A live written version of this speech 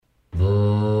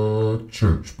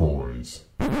church boys.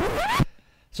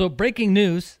 So breaking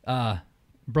news,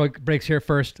 breaks here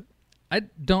first. I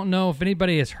don't know if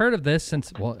anybody has heard of this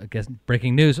since, well, I guess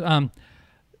breaking news.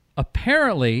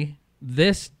 Apparently,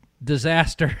 this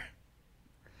disaster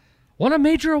won a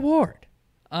major award.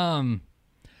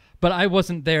 But I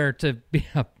wasn't there to be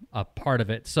a part of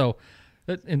it. So,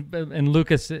 and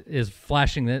Lucas is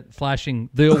flashing the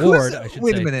award. I should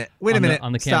Wait say, a minute.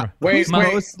 on the Stop. camera. Who's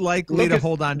most likely to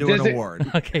hold on to an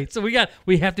award? Okay, so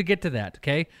we have to get to that,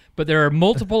 okay? But there are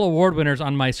multiple award winners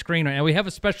on my screen right now. We have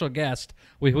a special guest.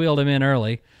 We wheeled him in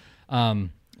early.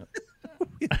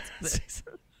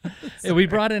 We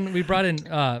brought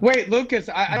in. Wait, Lucas,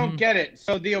 I don't get it.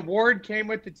 So the award came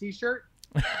with the T-shirt?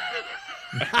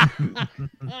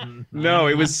 No,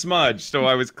 it was smudged, so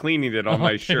I was cleaning it on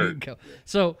my shirt.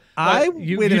 So wait a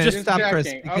minute, just stop,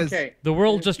 Chris. Because the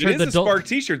world just It heard is the a Spark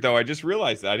T-shirt, though. I just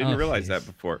realized that. I didn't realize that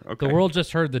before. Okay. The world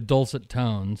just heard the dulcet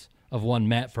tones of one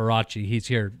Matt Ferracci. He's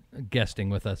here guesting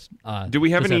with us. Do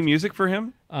we have any music for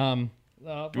him? Do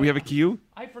we have a cue?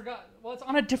 I forgot. Well, it's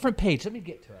on a different page. Let me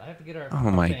get to it. I have to get our.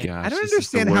 Oh my gosh! I don't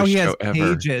understand how he has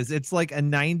pages. It's like a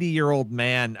 90-year-old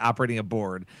man operating a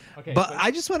board. Okay, but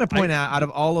I just want to point out of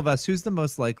all of us, who's the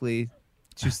most likely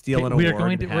to steal an award?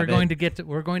 We're going to get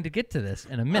to this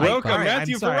in a minute. Welcome, right,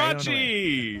 Matthew sorry,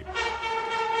 Ferracci.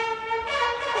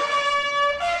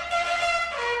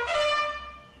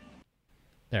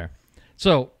 There.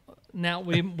 So now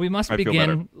we must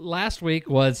begin. Last week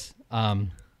was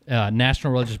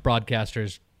National Religious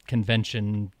Broadcasters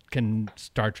Convention,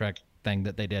 Star Trek thing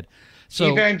that they did.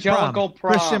 So Evangelical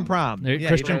prom. Christian prom.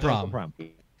 Christian prom.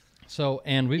 So,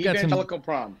 and we've got Evangelical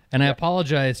prom. And I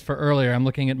apologize for earlier. I'm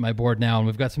looking at my board now, and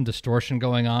we've got some distortion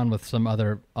going on with some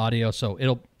other audio. So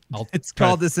it's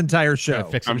called this entire show.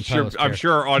 I'm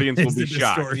sure our audience will be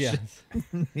shocked. Yes.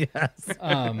 Yes.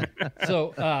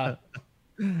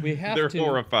 They're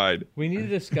horrified. We need to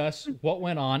discuss what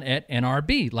went on at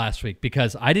NRB last week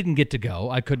because I didn't get to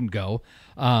go. I couldn't go.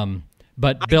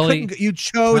 But Billy, you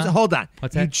chose. Huh? Hold on.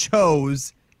 What's you that?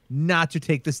 chose not to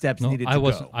take the steps needed to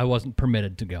go. I wasn't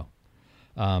permitted to go.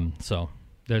 So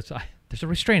there's a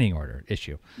restraining order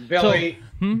issue. Billy,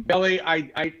 Billy,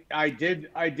 I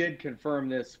did confirm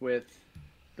this with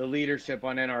the leadership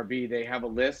on NRB. They have a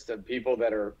list of people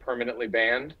that are permanently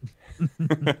banned,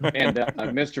 and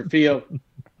Mr.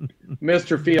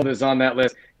 Field is on that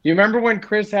list. Do you remember when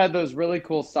Chris had those really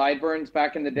cool sideburns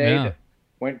back in the day that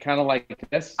went kind of like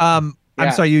this? I'm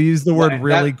sorry, you used the word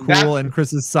really cool and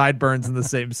Chris's sideburns in the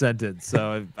same sentence,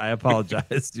 so I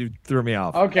apologize. You threw me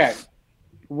off. Okay.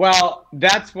 Well,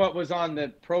 that's what was on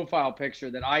the profile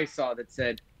picture that I saw that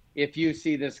said, if you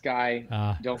see this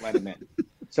guy, don't let him in.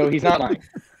 So he's not lying.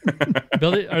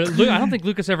 Billy, I don't think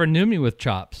Lucas ever knew me with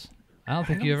chops. I don't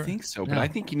think so, but I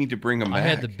think you need to bring them back. I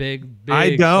had the big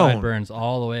sideburns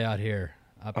all the way out here.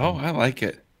 I like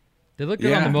it. They look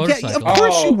good on the motorcycle. Yeah, of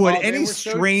course you would. Any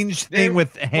strange thing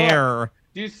with hair. Look,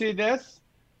 do you see this?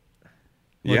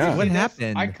 Yeah. What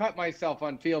happened? I cut myself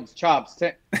on Fields chops.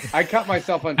 10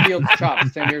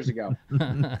 years ago.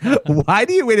 Why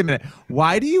do you wait a minute?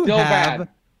 Why do you Still have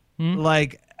bad.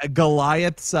 like a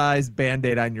Goliath-sized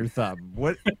Band-Aid on your thumb?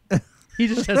 What? He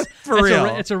just has For real.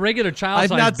 It's a regular I've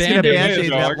child-sized not seen a Band-Aid.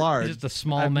 Band-Aid that large. He's just a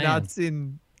small I've man. not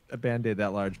seen a Band-Aid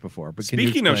that large before. But can you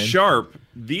Speaking of explain? sharp,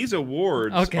 these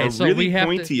awards are really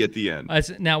pointy at the end.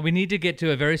 Now, we need to get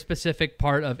to a very specific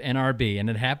part of NRB, and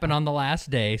it happened on the last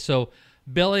day. So,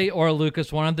 Billy or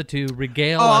Lucas, one of the two,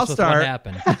 regale us with what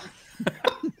happened.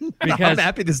 Because, I'm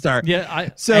happy to start. Yeah,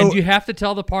 and you have to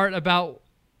tell the part about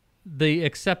the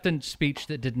acceptance speech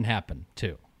that didn't happen,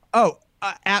 too. Oh,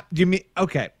 do you mean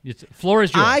okay? Floor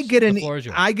is yours. I get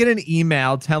an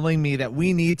email telling me that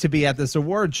we need to be at this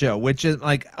award show, which is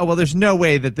like, oh well, there's no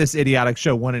way that this idiotic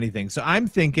show won anything. So I'm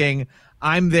thinking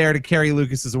I'm there to carry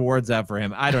Lucas's awards out for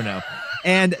him. I don't know,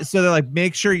 and so they're like,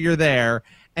 make sure you're there.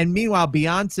 And meanwhile,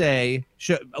 Beyonce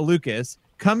Lucas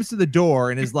comes to the door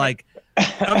and is like,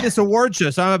 of this award show.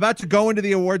 So I'm about to go into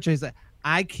the award show. He's like,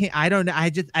 I can't, I don't know.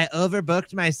 I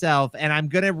overbooked myself and I'm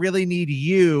going to really need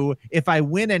you if I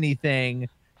win anything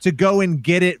to go and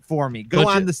get it for me. Go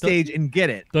on the stage and get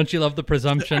it. Don't you love the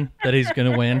presumption that he's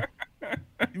going to win?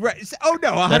 Right. Oh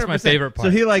no, 100%. That's my favorite part. So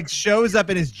he like shows up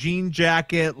in his jean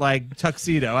jacket, like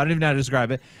tuxedo. I don't even know how to describe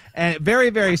it. And very,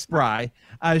 very spry.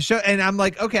 And I'm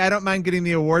like, okay, I don't mind getting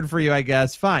the award for you, I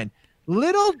guess. Fine.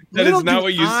 That is not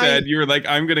what you said. You were like,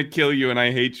 I'm going to kill you and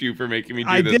I hate you for making me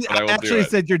do this, but I will actually do it.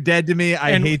 said, you're dead to me.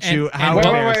 I hate you. How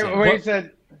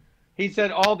wait. He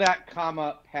said all that,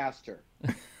 pastor.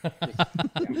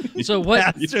 So what?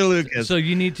 Pastor Lucas. So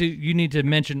you need to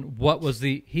mention what was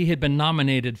he had been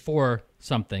nominated for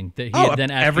something that he had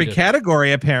then asked every you to...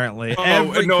 category apparently. Oh,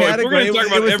 every no, category. if we're going to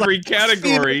talk about every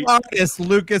category, artist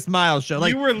Lucas Miles show.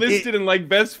 Like you were listed in like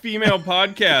best female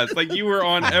podcast. Like you were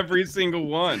on every single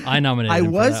one. I nominated. I him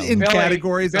for was that in one.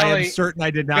 categories I am Billy, certain I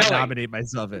did not Billy. nominate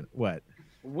myself in. What?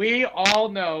 We all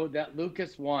know that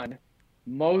Lucas won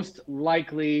most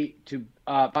likely to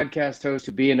podcast host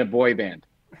to be in a boy band.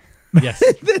 Yes.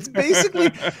 That's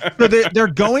basically so they're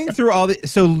going through all the.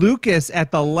 So Lucas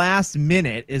at the last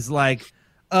minute is like,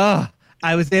 "Oh,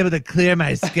 I was able to clear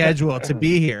my schedule to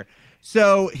be here."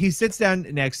 So he sits down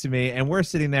next to me, and we're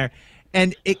sitting there,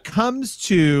 and it comes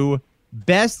to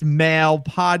best male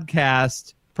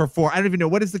podcast perform. I don't even know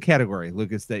what is the category,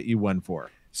 Lucas, that you won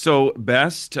for. So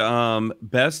best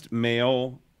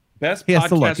male, best He has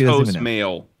to look. podcast He doesn't host even know.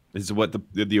 male is what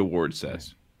the award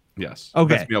says. Yes.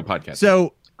 Okay. Best male podcast.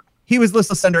 So he was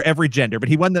listed under every gender, but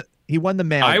he won the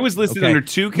male. I was listed okay? under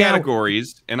 2 Now-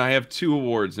 categories, and I have 2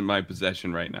 awards in my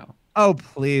possession right now. Oh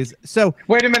please! So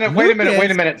Wait a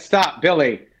minute. Stop,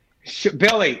 Billy.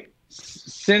 Billy,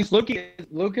 since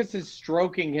Lucas is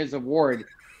stroking his award,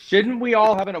 shouldn't we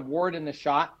all have an award in the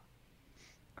shot?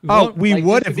 Oh, we Like,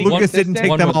 would just if to be Lucas didn't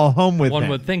consistent? take them all home with One him.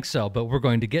 would think so, but we're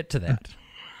going to get to that.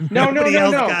 No. Nobody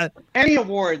else got- Any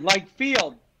award, like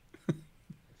Field.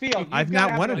 Field, I've you've not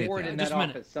gotta won have an anything. award in Just that a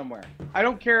minute. office somewhere. I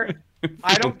don't care.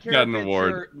 I don't care Got if an it's award.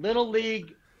 your Little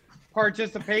League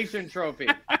participation trophy.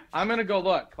 I'm gonna go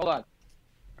look. Hold on.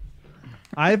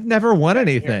 I've never won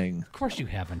anything. Of course you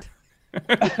haven't.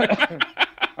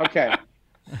 Okay,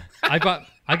 I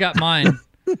got mine.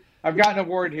 I've got an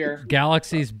award here.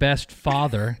 Galaxy's best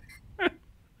father.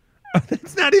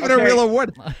 It's not even a Okay. real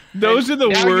award. Those are the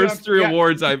Now you worst have- 3 yeah.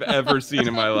 awards I've ever seen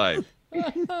in my life.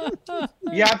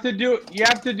 You have to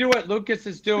do what Lucas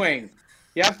is doing.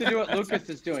 You have to do what Lucas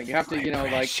is doing. You have to,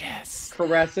 like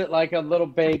caress it like a little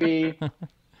baby.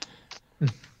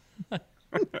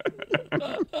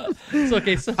 It's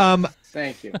okay. So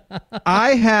Thank you.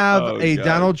 I have Oh, a God.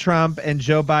 Donald Trump and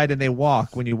Joe Biden. They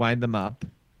walk when you wind them up.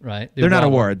 right, They're not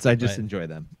wobble. awards. I just Right. enjoy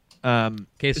them.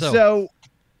 Okay, so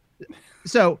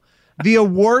So the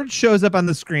award shows up on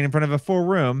the screen in front of a full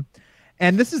room,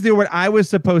 and this is the award I was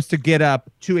supposed to get up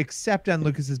to accept on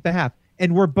Lucas's behalf,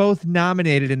 and we're both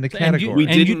nominated in the And you- category. We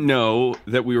And you- didn't know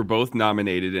that we were both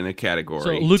nominated in a category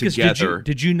so Lucas, together.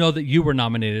 did you know that you were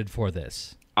nominated for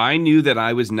this? I knew that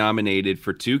I was nominated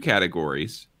for 2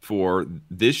 categories for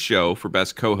this show for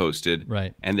best co-hosted,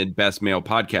 Right. and then best male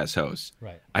podcast host.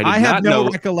 Right. I did I have not no know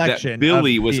recollection that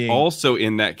Billy of was being- also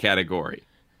in that category.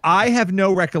 I have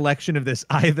no recollection of this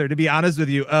either, to be honest with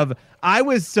you. I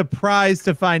was surprised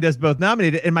to find us both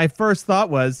nominated, and my first thought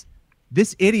was,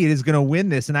 this idiot is going to win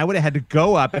this, and I would have had to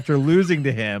go up after losing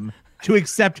to him to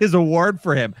accept his award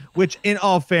for him, which, in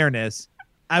all fairness,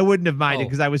 I wouldn't have minded Oh.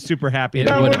 because I was super happy. It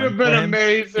That would would have have been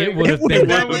amazing. It would have It been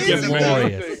would have been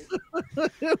glorious.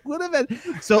 It would have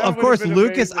been. So, That of would course, have been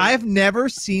Lucas, amazing. I've never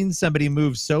seen somebody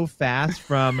move so fast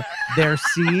from their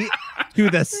seat to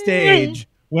the stage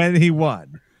when he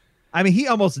won. I mean, he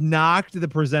almost knocked the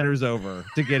presenters over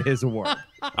to get his award.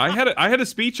 I had a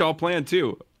speech all planned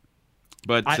too,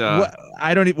 but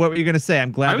I don't. What were you going to say?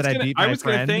 I'm glad that I beat my I was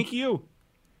friend. going to thank you.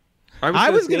 I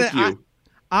was going gonna. to.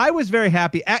 I was very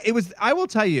happy. It was. I will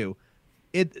tell you,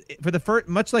 for the first,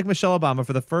 much like Michelle Obama,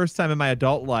 for the first time in my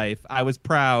adult life, I was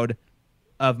proud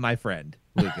of my friend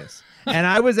Lucas, and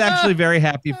I was actually very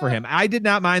happy for him. I did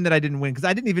not mind that I didn't win because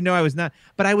I didn't even know I was not.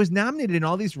 But I was nominated in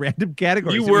all these random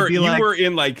categories. You It would were be like- were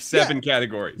in like 7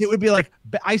 categories. It would be like,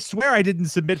 I swear I didn't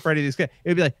submit for any of these. It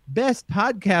would be like best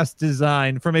podcast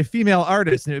design from a female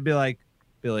artist, and it would be like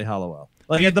Billy Hollowell.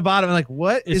 Like at the bottom, I'm like,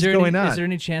 what is going on? Is there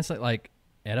any chance that like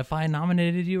Edify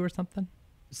nominated you or something?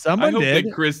 I Someone hope did.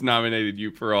 that Chris nominated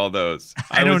you for all those.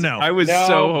 I don't know. I was No,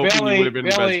 so hoping Billy- you would have been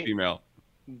Billy- best female.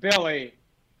 Billy,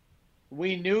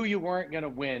 we knew you weren't going to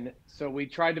win, so we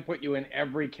tried to put you in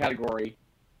every category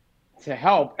to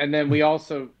help, and then we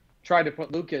also tried to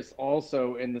put Lucas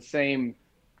also in the same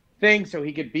thing so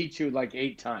he could beat you like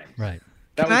 8 times. Right.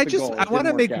 That Can was I the just? goal. It I want to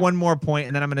didn't make work out. one more point,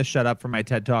 and then I'm going to shut up for my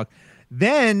TED talk.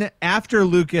 Then, after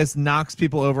Lucas knocks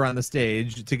people over on the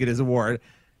stage to get his award,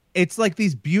 it's like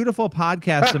these beautiful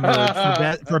podcasts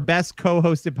emerge for best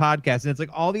co-hosted podcast, and it's like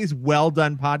all these well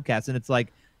done podcasts, and it's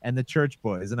like, and the Church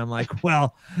Boys, and I'm like,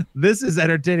 well, this is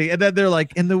entertaining, and then they're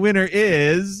like, and the winner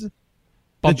is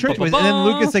the Church Boys, and then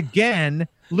Lucas again.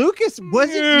 Lucas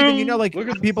wasn't even, like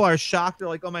Lucas- people are shocked. They're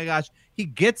like, oh my gosh. He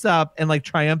gets up and like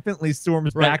triumphantly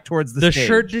storms Right. back towards the The stage.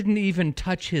 shirt didn't even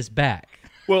touch his back.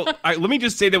 Well, let me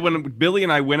just say that when Billy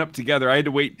and I went up together, I had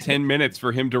to wait 10 minutes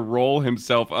for him to roll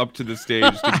himself up to the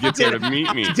stage to get there to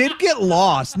meet me. Did get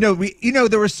lost. No,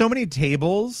 there were so many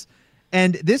tables,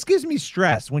 And this gives me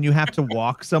stress when you have to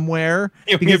walk somewhere.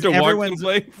 You have to walk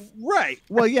someplace. Right.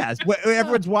 Well, yes.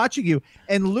 Everyone's watching you.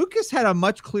 And Lucas had a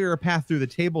much clearer path through the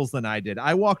tables than I did.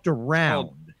 I walked around.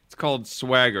 It's called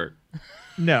swagger.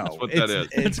 No, that's what that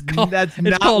is. That's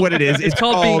not what it is. It's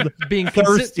called being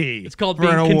thirsty. It's called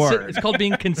being it's called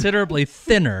being considerably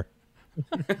thinner.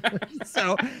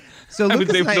 So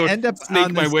Lucas and I end up snake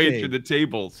on my this way stage. through the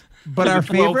tables. But our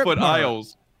favorite 12-foot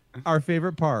aisles. Our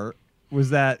favorite part was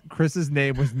that Chris's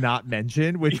name was not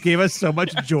mentioned, which gave us so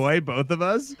much joy, both of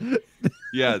us.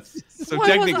 Yes. So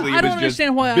technically, it was just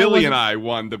Billy and I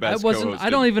won the best co-host. I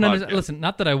don't even understand. Listen,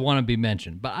 not that I want to be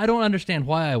mentioned, but I don't understand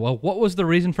why what was the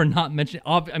reason for not mentioning?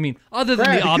 I mean, other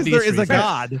than the obvious there is reason. a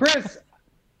God. Chris,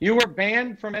 you were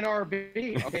banned from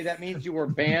NRB. Okay, that means you were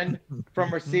banned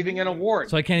from receiving an award.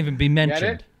 So I can't even be mentioned.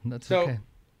 Get it? That's so, okay.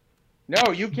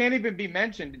 No, you can't even be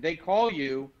mentioned. They call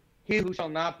you he who shall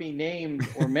not be named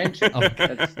or mentioned.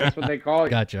 That's what they call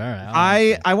you. Gotcha. All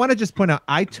right. I want to just point out,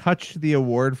 I touched the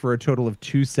award for a total of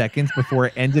 2 seconds before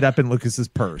it ended up in Lucas's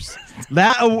purse.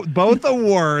 Both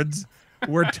awards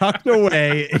were tucked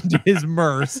away into his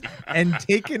purse and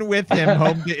taken with him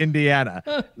home to Indiana.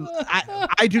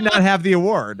 I do not have the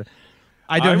award.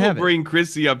 I will bring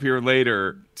Chrissy up here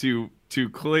later to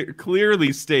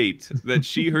clearly state that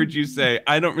she heard you say,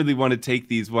 I don't really want to take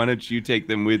these. Why don't you take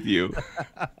them with you?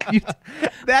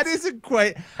 That isn't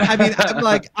quite. I mean, I'm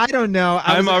like, I don't know.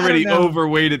 I'm already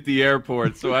overweight at the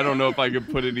airport, so I don't know if I could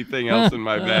put anything else in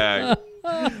my bag.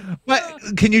 But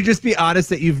can you just be honest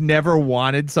that you've never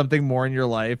wanted something more in your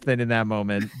life than in that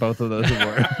moment, both of those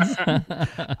awards?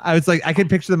 I was like, I could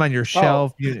picture them on your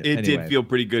shelf. It did feel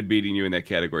pretty good beating you in that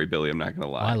category, Billy. I'm not going to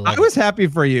lie. I was happy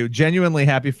for you, genuinely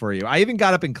happy for you. I even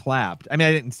got up and clapped. I mean,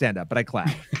 I didn't stand up, but I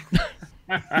clapped.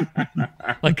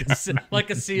 like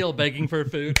a seal begging for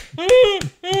food.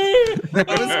 That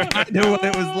was kind of what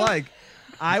it was like.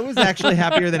 I was actually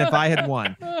happier than if I had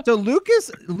won. So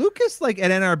Lucas, like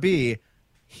at NRB,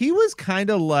 he was kind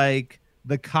of like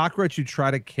the cockroach you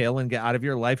try to kill and get out of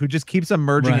your life, who just keeps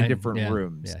emerging in different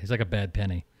rooms. Yeah, he's like a bad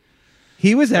penny.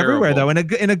 He was everywhere though, in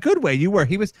a good way.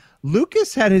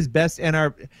 Lucas had his best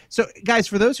NRB. So guys,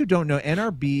 for those who don't know,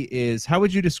 NRB is, how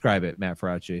would you describe it, Matt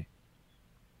Faraci?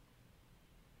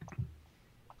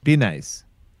 Be nice.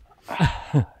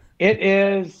 It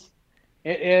is.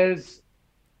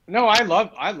 No, I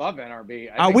love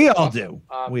NRB. We all do.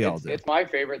 We all do. It's my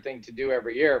favorite thing to do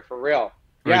every year, for real.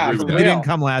 Yeah, we didn't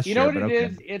come last year. You know what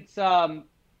it is?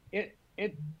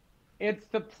 It's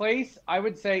the place. I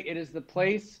would say it is the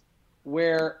place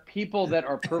where people that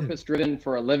are purpose driven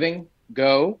for a living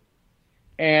go,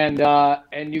 and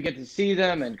you get to see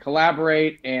them and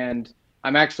collaborate. And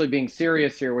I'm actually being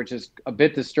serious here, which is a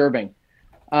bit disturbing.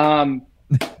 And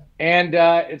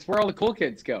it's where all the cool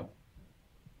kids go.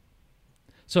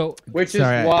 So, which is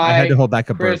why I had to hold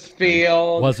back a Chris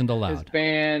Field wasn't allowed. Is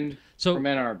banned from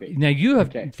NRB. Now you have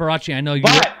Faraci. I know you.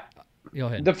 Go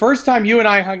ahead. The first time you and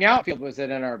I hung out, Field was at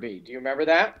NRB. Do you remember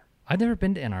that? I've never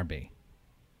been to NRB.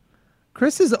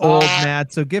 Chris is old,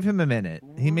 Matt. So give him a minute.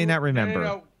 He may not remember.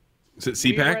 No. Is it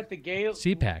CPAC? We were at the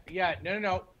CPAC. Yeah.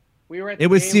 No. We were at. It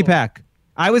was CPAC.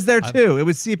 I was there too. It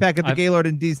was CPAC at the Gaylord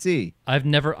in DC. I've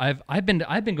been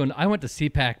going. I went to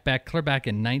CPAC clear back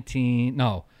in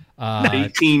 1812. I was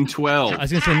going to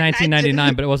say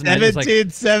 1999, but it wasn't.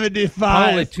 1775.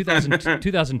 Probably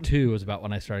 2002 was about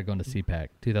when I started going to CPAC.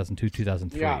 2002,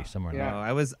 2003, somewhere in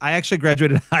there. I actually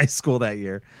graduated high school that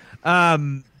year.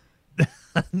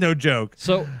 No joke.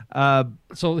 So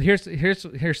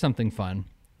here's something fun.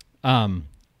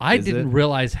 I didn't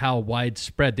realize how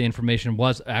widespread the information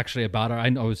was actually about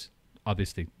it. I was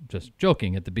obviously just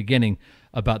joking at the beginning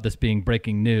about this being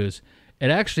breaking news.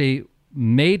 It actually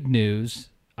made news.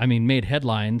 I mean, made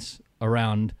headlines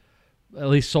around at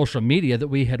least social media that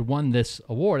we had won this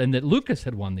award and that Lucas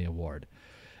had won the award.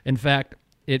 In fact,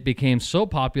 it became so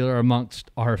popular amongst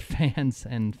our fans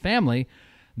and family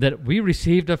that we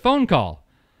received a phone call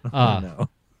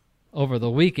over the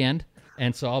weekend.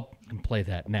 And so I'll play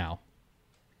that now.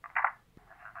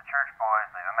 This is the Church Boys.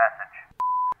 Leave a message.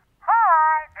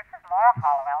 Hi, this is Laura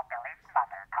Hollowell, Billy's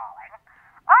mother, calling.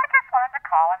 I just wanted to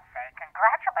call and say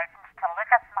congratulations to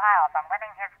Lucas Miles on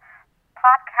winning his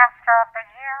Podcaster of the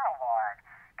Year award.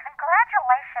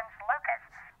 Congratulations, Lucas.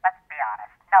 Let's be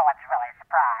honest, no one's really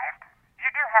surprised. You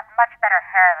do have much better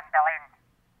hair than Billy, and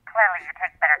clearly you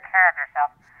take better care of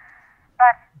yourself.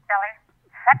 But, Billy,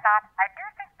 fret not, I do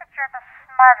think that you're the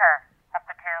smarter of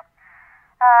the two.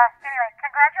 Anyway,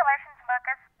 congratulations,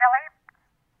 Lucas. Billy,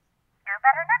 do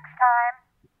better next time.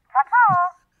 That's all.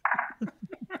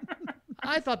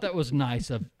 I thought that was nice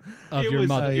of It your was-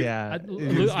 mother. yeah, I, it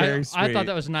was very I thought sweet.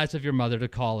 that was nice of your mother to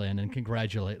call in and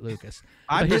congratulate Lucas.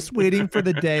 I'm But here's- just waiting for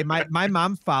the day. My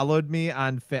mom followed me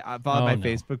on followed Oh, my no.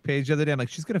 Facebook page the other day. I'm like,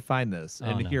 she's gonna find this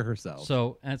and Oh, no. hear herself.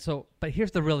 But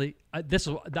here's the really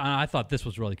I thought this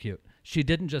was really cute. She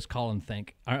didn't just call and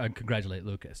congratulate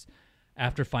Lucas.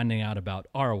 After finding out about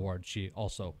our award, she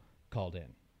also called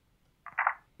in.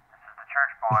 This is the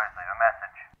church boys. Leave a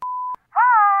message.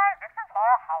 Hi, this is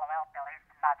Laura Hollowell, Billy's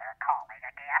mother, calling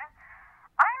again.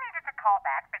 I needed to call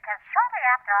back because shortly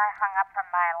after I hung up from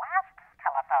my last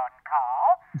telephone call,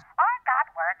 I got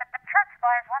word that the church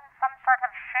boys won some sort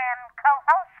of sham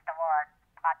co-host award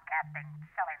podcasting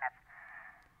silliness.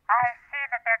 I see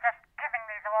that they're just giving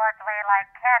these awards away like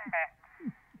candy.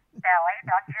 Billy,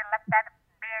 don't you let that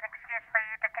be an excuse for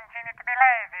you to continue to be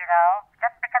lazy, though.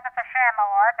 Just because it's a sham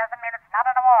award doesn't mean it's not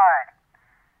an award.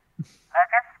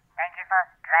 Lucas, thank you for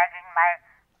dragging my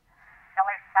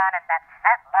silly son and that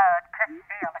fat load, Chris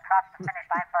Field, across the finish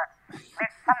line for at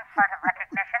least some sort of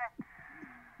recognition.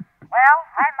 Well,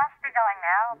 I must be going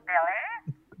now, Billy.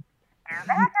 Do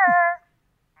better.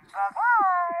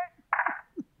 Bye-bye.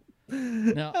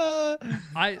 Now,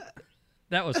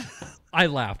 I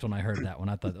laughed when I heard that one.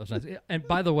 I thought that was nice. And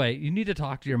by the way, you need to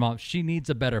talk to your mom. She needs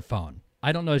a better phone.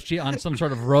 I don't know if she on some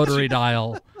sort of rotary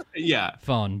dial Yeah.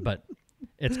 phone, but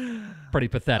it's pretty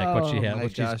pathetic what she had. Oh my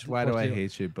what she's- gosh, why what do I she-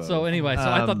 hate you both? So anyway,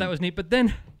 I thought that was neat. But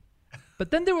then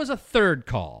there was a third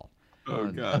call, Oh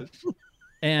gosh.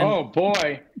 and Oh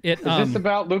boy, it is this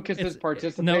about Lucas's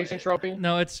participation trophy?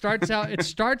 No, it starts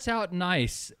out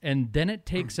nice, and then it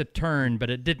takes a turn, but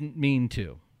it didn't mean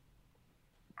to.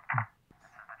 This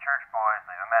is the church boys.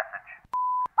 Leave a message.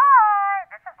 Hi,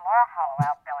 this is Laura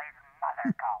Hollowell, Billy's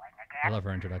mother, calling I again. love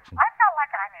her introduction. I felt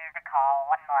like I needed to call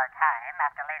one more time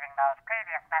after leaving those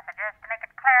previous messages to make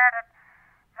it clear that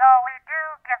though we do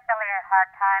give Billy a hard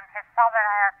time, his father and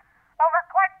I are, well, we're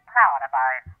quite proud of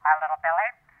our little Billy.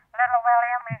 Little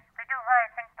William, we do really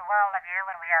think the world of you,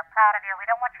 and we are proud of you. We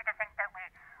don't want you to think that we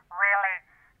really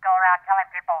go around telling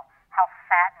people how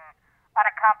fat and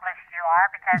unaccomplished you are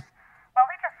because, well,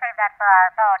 we just save that for our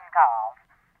phone calls.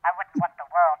 I wouldn't want the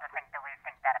world to think that we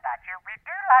think that about you. We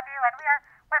do love you, and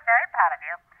we're very proud of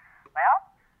you. Well,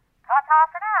 ta-ta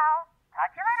for now. Talk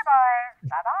to you later, boys.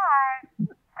 Bye-bye.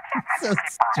 so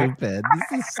stupid. This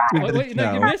is stupid. Wait,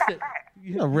 no, you show. missed it.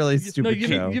 A really stupid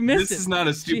show. You missed This it. is not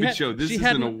a stupid had- show. This she is an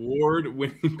hadn't-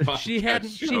 award-winning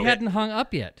podcast She show. hadn't hung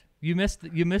up yet. You missed the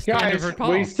end of Guys, her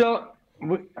call.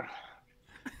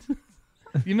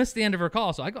 You missed the end of her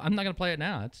call, so I'm not going to play it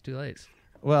now. It's too late.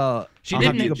 Well, She I'll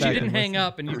have to didn't. go She back didn't and hang listen.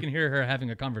 up, and you can hear her having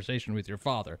a conversation with your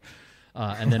father,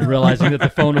 and then realizing that the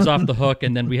phone was off the hook,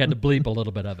 and then we had to bleep a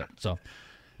little bit of it. So,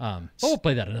 but we'll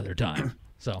play that another time.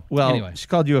 So, Well, anyway, she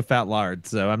called you a fat lard,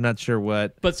 so I'm not sure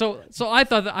what. but so I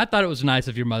thought it was nice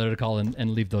of your mother to call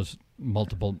and leave those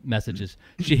multiple messages.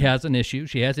 She has an issue.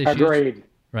 She has issues. Agreed.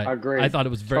 Right. Agreed. I thought it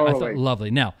was very I thought Totally.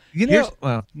 lovely. Now, You know, here's,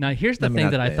 well, here's the let me thing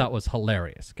not that I say thought it. was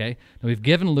hilarious. Okay, now we've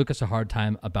given Lucas a hard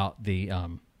time about the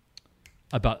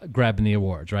about grabbing the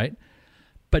awards, right?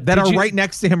 But that did are you- right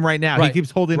next to him right now. right, He keeps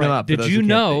holding them right. up. for Did those you who can't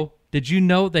know? Did you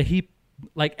know that he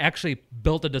like actually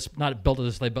built not built a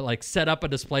display, but like set up a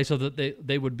display so that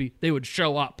they would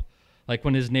show up, like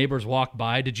when his neighbors walk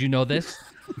by? Did you know this?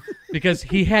 Because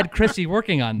he had Chrissy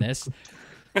working on this.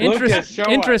 Lucas, show us.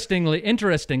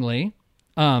 Interestingly,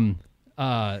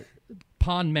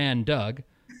 Pond Man Doug,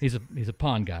 he's a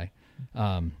pond guy.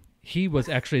 He was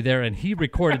actually there, and he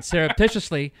recorded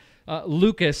surreptitiously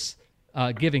Lucas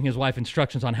giving his wife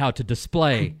instructions on how to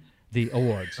display the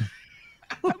awards.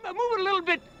 Move it a little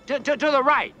bit to the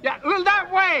right. Yeah, a little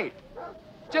that way.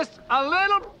 Just a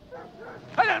little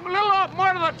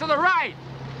more to the right.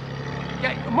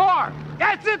 Yeah, more.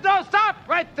 That's it. Don't stop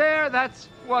right there. That's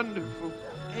wonderful.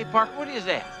 Hey, Parker, what is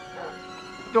that?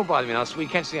 Don't bother me now, sweet.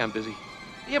 Can't see I'm busy.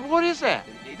 Yeah, but what is that?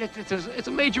 It's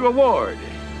a major award.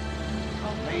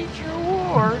 A major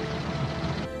award?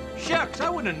 Shucks, I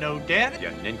wouldn't have known, Dad. You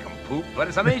nincompoop, but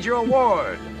it's a major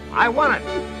award. I won it.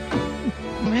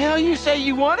 The hell you say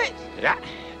you won it?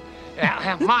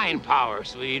 Yeah, mind power,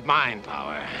 Swede, mind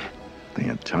power. The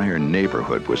entire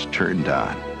neighborhood was turned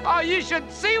on. Oh, you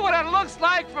should see what it looks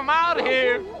like from out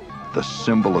here. The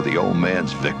symbol of the old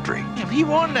man's victory. If he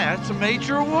won that, it's a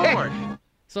major award.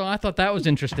 So I thought that was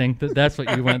interesting. That's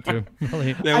what you went through.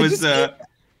 Really. That I was just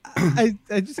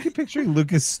I just keep picturing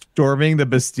Lucas storming the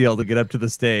Bastille to get up to the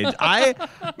stage. I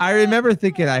remember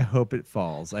thinking, I hope it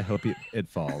falls. I hope it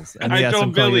falls. And I yes, I'm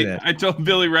told calling Billy. it. I told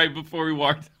Billy right before we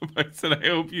walked up. I said, "I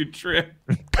hope you trip."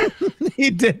 He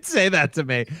did say that to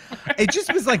me. It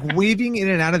just was like waving in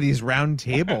and out of these round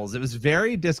tables. It was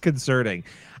very disconcerting.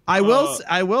 I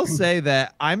will say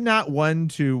that I'm not one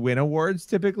to win awards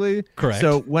typically. Correct.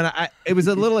 So when it was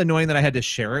a little annoying that I had to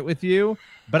share it with you,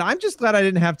 but I'm just glad I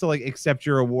didn't have to like accept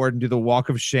your award and do the walk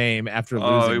of shame after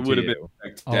losing. Oh, it would to have you.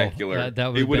 been spectacular.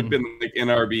 It would have been like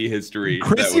NRB history.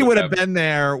 Chrissy would have been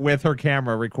there with her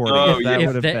camera recording. Oh, if yeah. that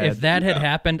would have been. If that had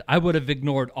happened, I would have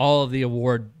ignored all of the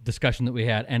award discussion that we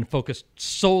had and focused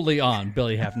solely on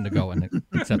Billy having to go and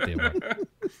accept the award.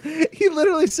 He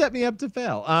literally set me up to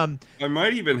fail. I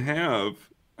might even have.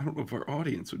 I don't know if our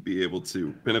audience would be able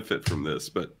to benefit from this,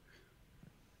 but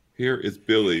here is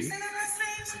Billy.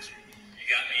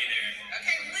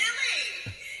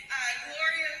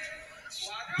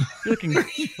 You're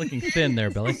looking thin there,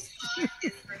 Billy.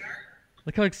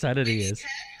 Look how excited he is.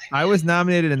 I was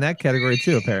nominated in that category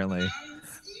too, apparently.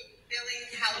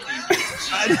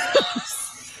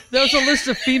 There was a list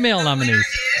of female nominees.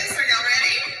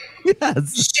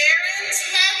 Yes.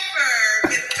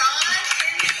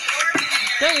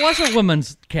 That was a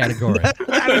women's category.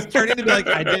 I was turning to be like,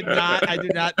 I do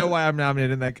not know why I'm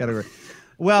nominated in that category.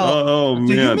 Well, Oh so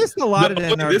man, you missed a lot of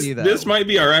NRB though. This might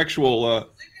be our actual.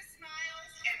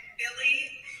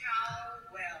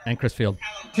 And Chris Field.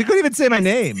 She couldn't even say my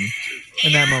name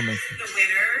in that moment. The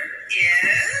winner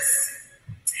is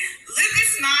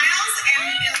Lucas Miles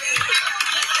and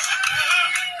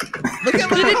Billy. Look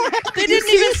at They didn't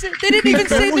even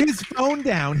say threw the his phone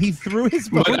down. He threw his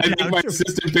phone But I down. think my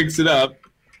assistant picks it up.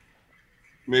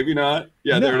 Maybe not.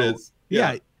 Yeah, there it No. is.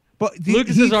 Yeah. But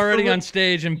Lucas he is already threw- on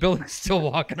stage and Billy's still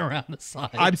walking around the side.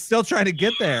 I'm still trying to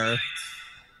get there.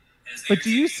 But do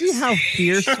you see how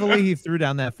fiercely he threw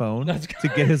down that phone to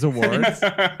get his awards?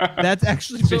 That's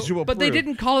actually visual but they proof.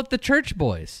 didn't call it the Church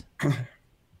Boys.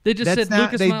 They just That's said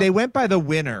not, Lucas. they went by the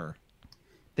winner.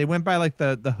 They went by like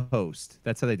the host.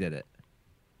 That's how they did it.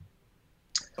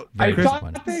 I Very thought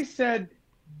disappointing.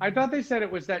 they said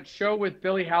it was that show with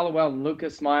Billy Hallowell and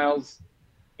Lucas Miles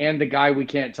and the guy we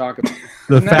can't talk about.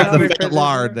 The Isn't that fat, how the they fat phrased it?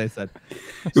 lard, they said.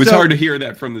 It was So- hard to hear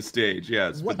that from the stage.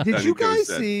 Yes. What, but did I you think it was guys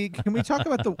that. see? Can we talk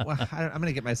about the? I'm going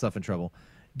to get myself in trouble.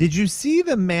 Did you see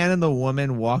the man and the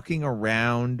woman walking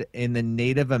around in the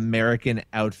Native American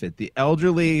outfit? The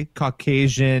elderly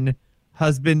Caucasian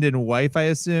husband and wife, I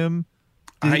assume.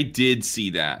 I did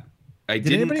see that. I Did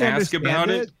didn't anybody ask understand about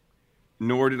it? it,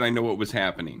 nor did I know what was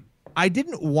happening. I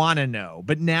didn't want to know,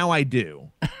 but now I do.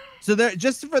 So there,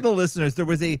 just for the listeners, there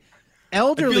was a I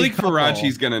elderly feel like couple.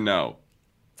 Farachi's gonna know.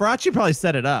 Farachi probably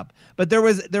set it up, but there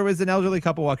was an elderly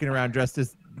couple walking around dressed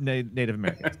as Native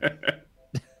Americans.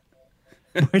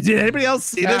 Did anybody else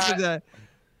see this?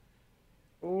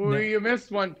 Oh, you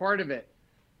missed one part of it.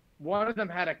 One of them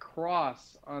had a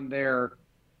cross on their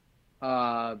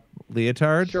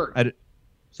Leotard shirt.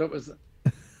 So it was,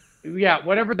 yeah,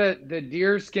 whatever the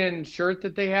deerskin shirt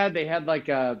that they had like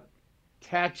a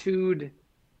tattooed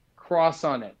cross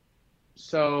on it.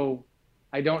 So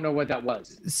I don't know what that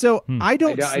was. So I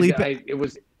don't sleep. It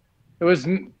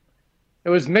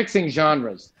was mixing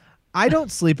genres. I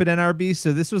don't sleep at NRB,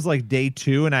 so this was like day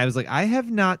 2, and I was like, I have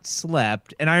not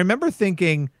slept, and I remember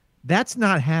thinking, that's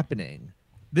not happening.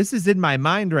 This is in my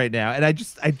mind right now, and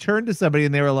I turned to somebody,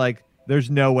 and they were like, "There's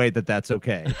no way that that's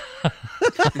okay."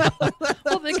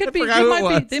 Well, they could be. forgot who it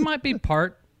was. They might be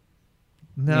part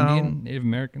No, Indian, Native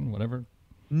American, whatever.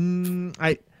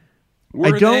 I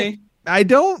Were don't. they? I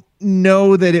don't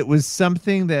know that it was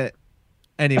something that.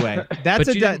 Anyway, that's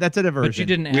But you didn't- that's a diversion. But you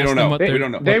didn't ask We don't them know. what We their-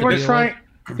 don't know. what They the were deal trying. was.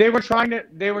 They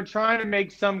were trying to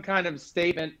make some kind of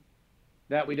statement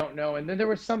that we don't know. And then there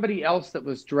was somebody else that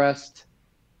was dressed.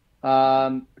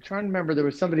 I'm trying to remember. There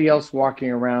was somebody else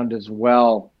walking around as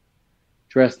well,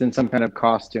 dressed in some kind of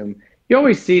costume. You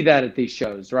always see that at these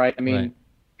shows, right? I mean, Right.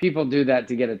 people do that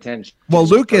to get attention. Well,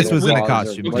 Lucas Or was in a laws or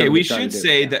costume. Okay, whatever we they're trying should to do.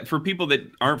 say Yeah. that for people that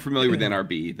aren't familiar with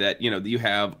NRB, that you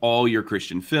have all your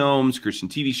Christian films, Christian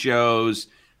TV shows,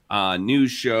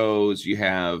 news shows. You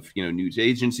have news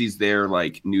agencies there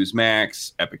like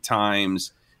Newsmax, Epic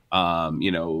Times,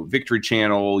 Victory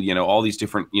Channel. All these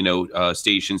different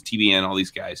stations, TBN, all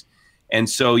these guys, and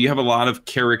so you have a lot of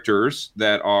characters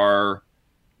that are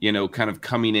kind of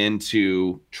coming in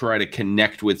to try to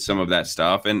connect with some of that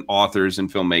stuff, and authors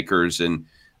and filmmakers and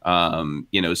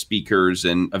speakers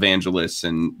and evangelists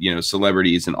and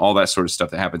celebrities and all that sort of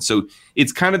stuff that happens. So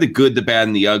it's kind of the good, the bad,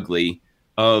 and the ugly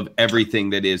of everything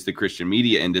that is the Christian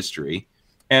media industry.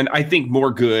 And I think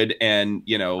more good and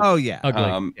Oh yeah,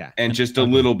 Ugly. Yeah. and just a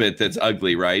little bit that's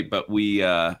ugly, right? But we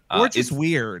or just it's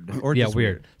weird, or Yeah, just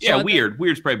weird. yeah, So, weird.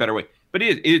 Weird's probably a better way. But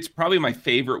it's probably my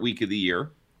favorite week of the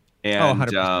year. And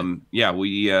 100%. yeah,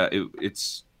 we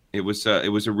it was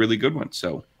a really good one.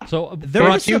 So So There were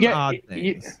Farachi, some odd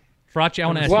things. I want to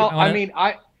ask Well, you. I mean,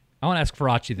 I want to ask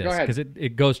Faraci Go this ahead. because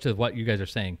it goes to what you guys are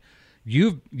saying.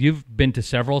 You've been to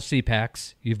several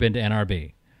CPACs. You've been to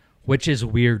NRB. Which is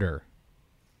weirder?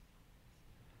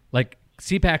 Like,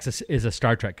 CPACs is a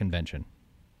Star Trek convention.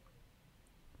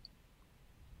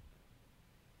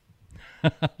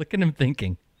 Look at him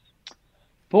thinking.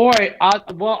 Boy,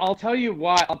 I'll tell you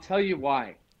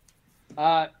why.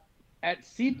 At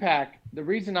CPAC, the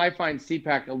reason I find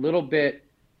CPAC a little bit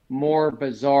more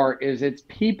bizarre is it's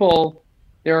people.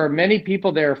 There are many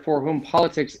people there for whom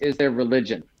politics is their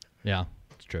religion, Yeah,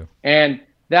 it's true. and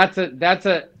that's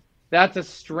a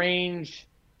strange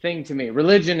thing to me.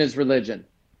 Religion is religion,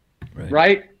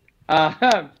 right?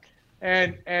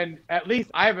 And at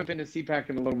least I haven't been to CPAC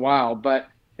in a little while, but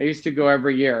I used to go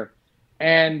every year,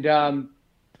 and to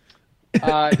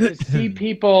see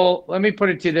people. Let me put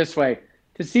it to you this way: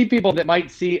 to see people that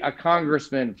might see a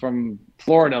congressman from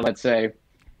Florida, let's say,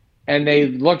 and they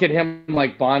look at him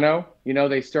like Bono,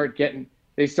 they start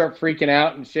freaking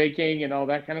out and shaking and all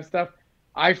that kind of stuff.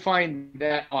 I find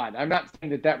that odd. I'm not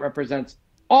saying that represents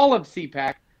all of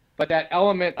CPAC, but that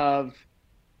element of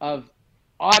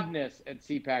oddness at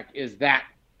CPAC is that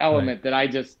element that I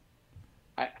just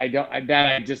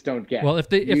don't get. Well,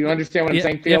 if you understand what I'm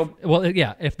saying, Field?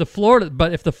 If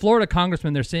the Florida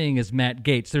congressman they're seeing is Matt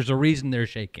Gaetz, there's a reason they're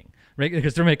shaking, right?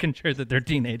 Because they're making sure that their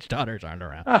teenage daughters aren't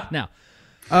around. Now,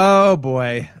 Oh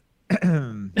boy.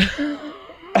 Oh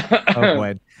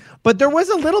boy. But there was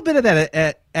a little bit of that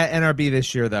at NRB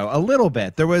this year, though. A little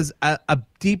bit. There was a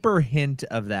deeper hint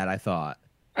of that, I thought.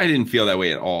 I didn't feel that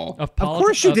way at all. Of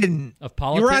course you didn't. Of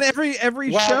politics? You were on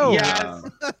every show. Yes.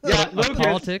 Yeah, Of Lucas,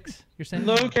 politics, you're saying?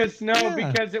 Lucas, no,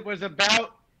 Yeah. because it was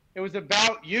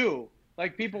about you.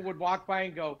 Like, people would walk by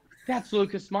and go, "That's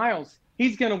Lucas Miles.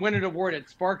 He's going to win an award at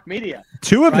Spark Media."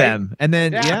 Two of Right? them. And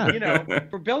then, That, yeah.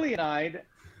 for Billy and I,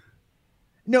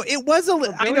 No, it was a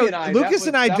little. I Billy know and I, Lucas that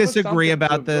and I was disagree something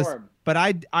to about this, absorb. but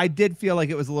I did feel like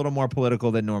it was a little more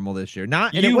political than normal this year.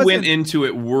 Not and it You wasn't, went into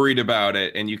it worried about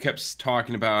it, and you kept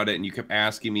talking about it, and you kept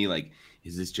asking me, like,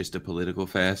 is this just a political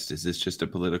fest? Is this just a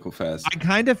political fest? I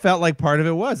kind of felt like part of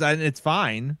it was, and it's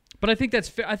fine. But I think that's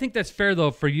fair. I think that's fair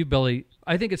though for you, Billy.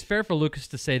 I think it's fair for Lucas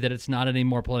to say that it's not any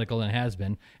more political than it has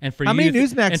been, and for How you many to-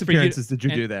 Newsmax and for you to- appearances did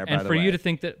you do there, by And the for you way? to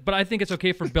think that, but I think it's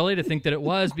okay for Billy to think that it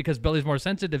was because Billy's more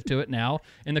sensitive to it now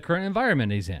in the current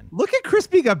environment he's in. Look at Chris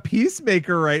being a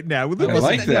peacemaker right now. I Lucas,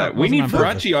 like that. We wasn't need on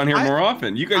purpose. Faraci on here I- more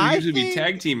often. You guys I usually be think-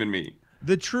 tag teaming me.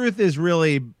 The truth is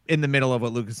really in the middle of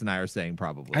what Lucas and I are saying,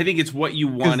 probably. I think it's what you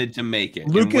wanted to make it.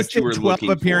 and Lucas what you did were 12 looking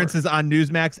for. appearances on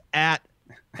Newsmax at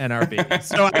NRB.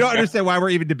 So I don't understand why we're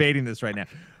even debating this right now.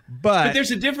 But there's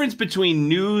a difference between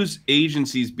news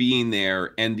agencies being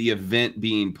there and the event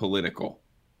being political,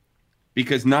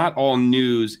 because not all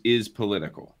news is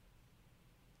political.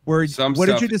 what some did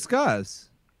stuff- you discuss?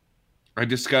 I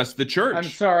discussed the church. I'm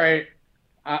sorry.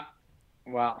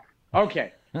 Well,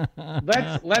 okay.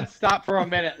 Let's stop for a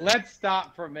minute. Let's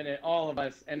stop for a minute, all of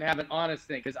us, and have an honest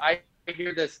thing, because I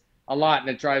hear this a lot and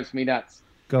it drives me nuts.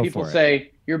 Go People for it.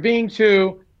 say you're being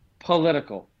too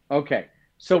political. Okay,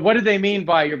 so what do they mean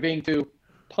by you're being too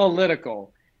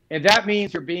political? And that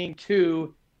means you're being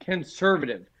too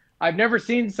conservative. I've never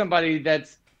seen somebody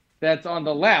that's on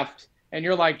the left and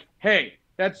you're like, hey,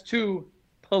 that's too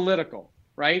political,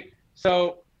 right?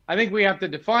 So I think we have to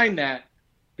define that,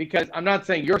 because I'm not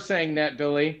saying you're saying that,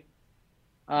 Billy,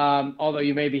 although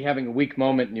you may be having a weak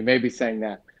moment and you may be saying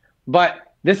that.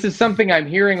 But this is something I'm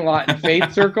hearing a lot in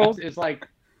faith circles, is like,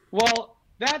 well,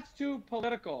 that's too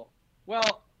political.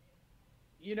 Well,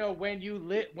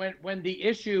 when the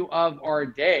issue of our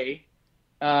day,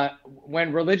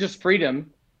 when religious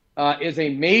freedom is a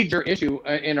major issue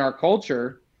in our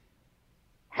culture,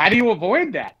 how do you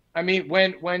avoid that? I mean,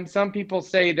 when some people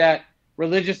say that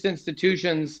religious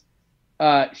institutions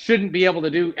shouldn't be able to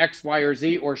do X, Y, or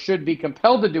Z, or should be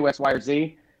compelled to do X, Y, or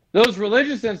Z, those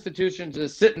religious institutions are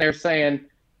sitting there saying,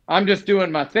 I'm just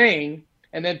doing my thing.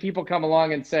 And then people come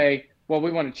along and say, well,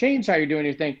 we want to change how you're doing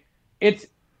your thing.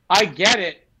 I get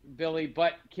it, Billy,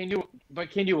 but can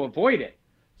you avoid it?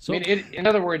 So, I mean, in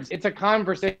other words, it's a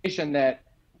conversation that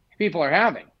people are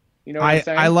having. You know what I'm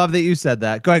saying? I love that you said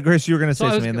that. Go ahead, Chris. You were going to say I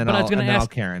was- something, and then but I was gonna I'll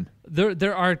ask- Karen.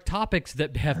 there are topics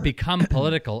that have become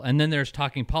political, and then there's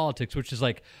talking politics, which is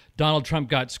like Donald Trump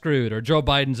got screwed or Joe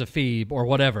Biden's a phoebe or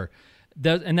whatever.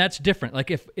 And that's different.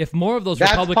 Like if more of those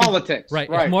That's Republican politics, right.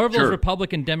 If more of those Sure.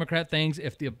 Republican Democrat things,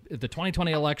 if the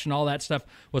 2020 election, all that stuff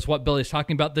was what Billy's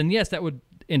talking about, then yes, that would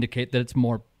indicate that it's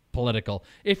more political.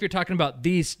 If you're talking about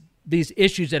these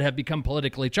issues that have become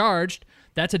politically charged,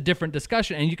 that's a different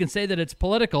discussion, and you can say that it's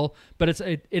political, but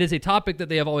it is a topic that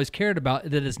they have always cared about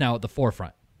that is now at the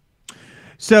forefront.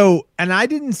 So, and I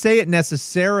didn't say it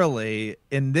necessarily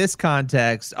in this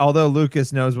context, although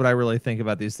Lucas knows what I really think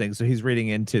about these things. So he's reading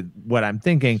into what I'm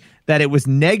thinking, that it was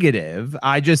negative.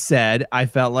 I just said I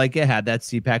felt like it had that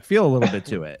CPAC feel a little bit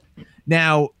to it.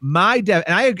 Now, and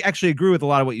I actually agree with a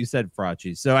lot of what you said,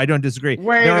 Faraci. So I don't disagree.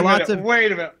 Wait a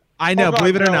minute. I know, Hold on,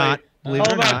 believe it or Billy. not. Believe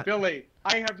it or not. Billy.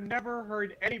 I have never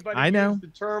heard anybody I know. use the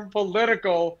term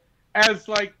political as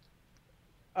like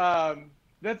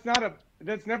that's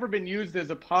never been used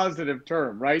as a positive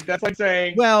term, right? That's like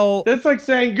saying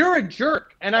you're a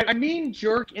jerk, and I mean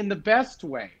jerk in the best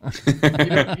way. You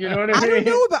know what I mean? I don't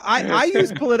know about I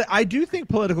use I do think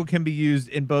political can be used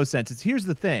in both senses. Here's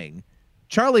the thing.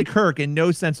 Charlie Kirk, in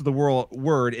no sense of the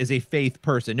word, is a faith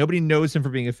person. Nobody knows him for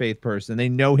being a faith person. They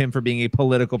know him for being a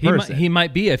political person. He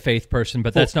might be a faith person,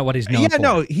 but that's not what he's known for. Yeah,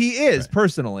 no, he is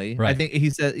personally. Right. I think he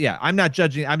said, I'm not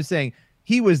judging. I'm saying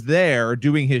he was there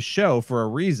doing his show for a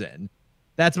reason.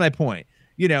 That's my point.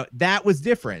 That was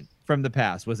different from the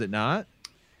past, was it not?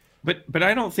 But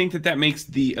I don't think that makes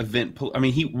the event. I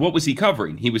mean, what was he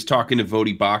covering? He was talking to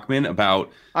Vodi Bachman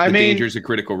about the dangers of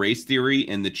critical race theory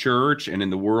in the church and in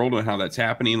the world and how that's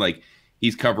happening. Like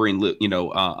he's covering,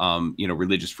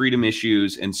 religious freedom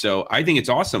issues. And so I think it's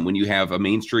awesome when you have a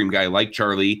mainstream guy like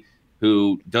Charlie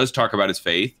who does talk about his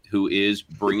faith, who is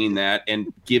bringing that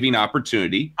and giving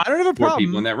opportunity for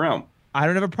people in that realm. I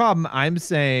don't have a problem. I'm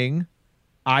saying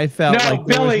I felt like there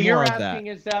Billy, was more you're of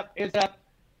asking that.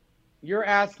 You're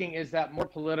asking, is that more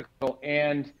political?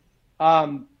 And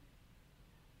I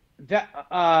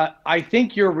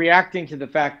think you're reacting to the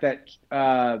fact that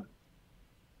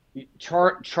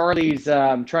Charlie's,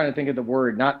 I'm trying to think of the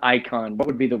word, not icon. What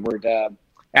would be the word?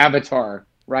 Avatar,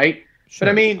 right? Sure.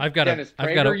 But I mean, I've got a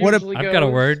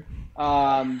word.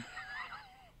 But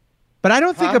I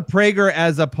don't think of Prager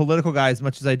as a political guy as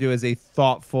much as I do as a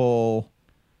thoughtful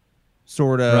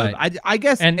sort of. Right. I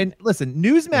guess. And listen,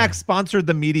 Newsmax sponsored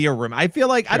the media room. I feel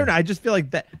like I don't know. I just feel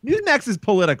like that Newsmax is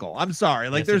political. I'm sorry.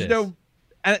 Like there's no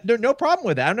problem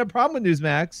with that. I don't have a problem with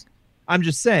Newsmax. I'm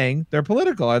just saying they're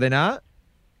political, are they not?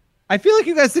 I feel like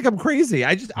you guys think I'm crazy.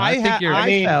 I get it.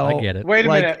 Wait a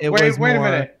minute. Wait a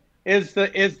minute. Is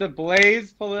the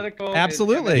Blaze political?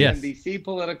 Absolutely. Is NBC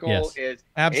political? Yes. Is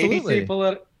absolutely ABC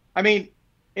political? I mean,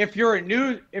 if you're a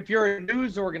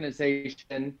news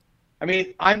organization, I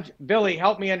mean, Billy,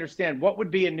 help me understand. What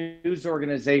would be a news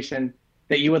organization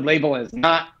that you would label as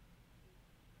not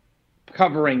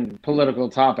covering political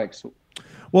topics?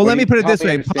 Well, let me put it this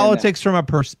way: politics from a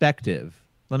perspective.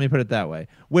 Let me put it that way,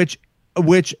 which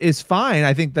is fine.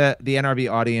 I think that the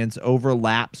NRB audience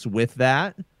overlaps with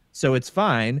that. So it's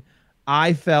fine.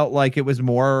 I felt like it was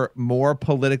more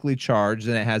politically charged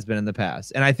than it has been in the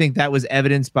past. And I think that was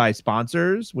evidenced by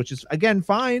sponsors, which is, again,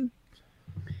 fine.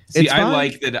 See, I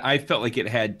like that. I felt like it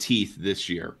had teeth this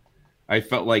year. I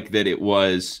felt like that it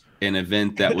was an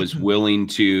event that was willing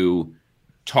to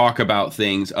talk about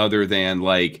things other than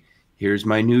like, here's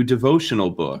my new devotional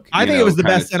book. I think it was the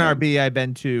best NRB I've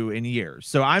been to in years.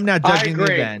 So I'm not judging the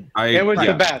event. It was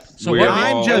the best. So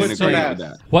I'm just saying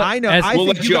that. I know. We'll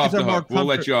let you off the hook. We'll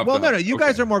let you off the hook. No. You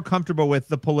guys are more comfortable with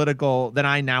the political than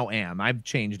I now am. I've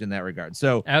changed in that regard.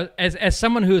 So as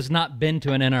someone who has not been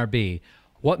to an NRB,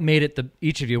 what made it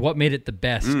what made it the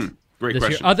best great this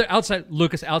question. year?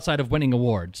 Outside of winning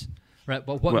awards, right?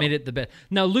 But what made it the best?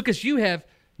 Now, Lucas, you have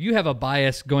a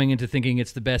bias going into thinking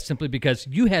it's the best simply because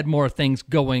you had more things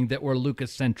going that were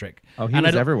Lucas-centric. Oh, he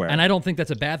was everywhere. And I don't think that's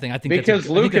a bad thing. I think because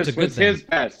Lucas that's a good was thing. his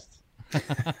best.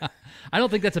 I don't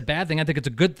think that's a bad thing. I think it's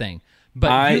a good thing.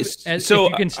 But if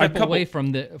you can step away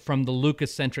from the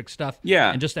Lucas-centric stuff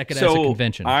and just take it as a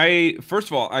convention. First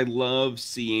of all, I love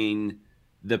seeing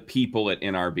the people at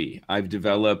NRB. I've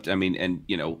developed, and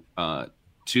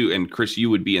Chris, you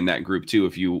would be in that group too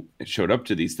if you showed up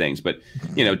to these things. But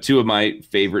two of my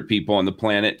favorite people on the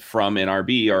planet from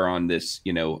NRB are on this,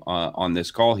 on this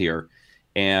call here,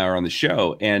 or on the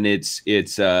show, and it's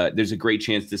there's a great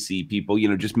chance to see people,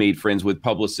 just made friends with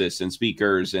publicists and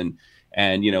speakers and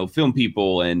film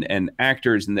people and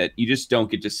actors, and that you just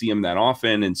don't get to see them that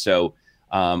often. And so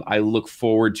I look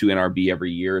forward to NRB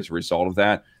every year as a result of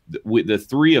that. The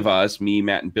three of us, me,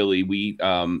 Matt, and Billy, we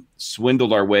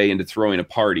swindled our way into throwing a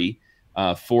party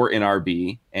for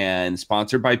NRB and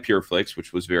sponsored by PureFlix,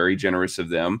 which was very generous of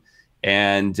them.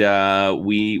 And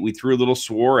we threw a little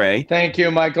soiree. Thank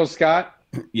you, Michael Scott.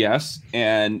 Yes,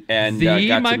 and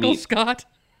Michael Scott.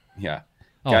 Yeah,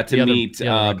 got to meet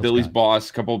Billy's Scott. boss.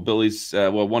 A couple of Billy's,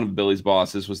 one of Billy's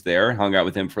bosses was there. Hung out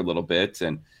with him for a little bit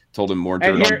and told him more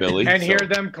dirt on Billy. Hear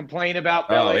them complain about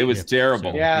Billy. Oh, it was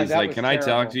terrible. Yeah, he's like, "Can I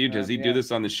talk to you? Yeah, Does he do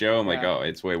this on the show?" I'm like, "Oh,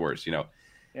 it's way worse."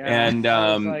 Yeah, And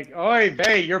I was like, "Oi,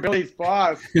 Bay, you're Billy's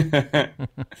boss."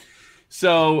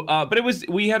 So, but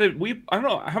we I don't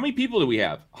know, how many people do we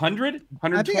have? 100? I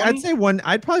 120? think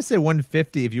I'd probably say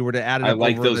 150 if you were to add it I up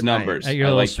like over those the night. numbers. At your I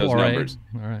little like those soiree. numbers.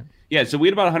 All right. Yeah, so we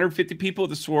had about 150 people at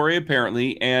the soiree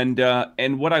apparently, and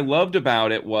what I loved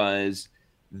about it was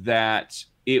that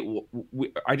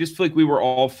I just feel like we were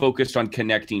all focused on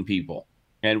connecting people.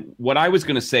 And what I was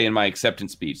going to say in my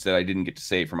acceptance speech that I didn't get to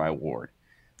say for my award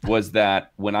was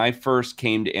that when I first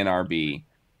came to NRB,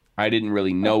 I didn't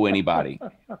really know anybody,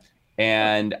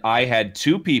 and I had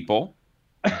two people,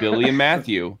 Billy and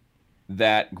Matthew,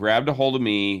 that grabbed a hold of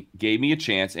me, gave me a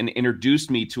chance, and introduced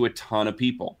me to a ton of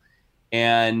people.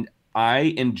 And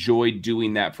I enjoyed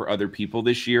doing that for other people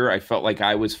this year. I felt like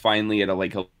I was finally at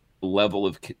a level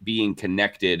of being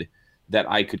connected, that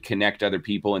I could connect other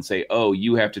people and say, oh,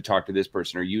 you have to talk to this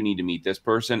person, or you need to meet this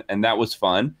person. And that was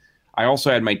fun. I also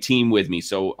had my team with me.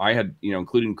 So I had,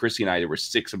 including Chrissy and I, there were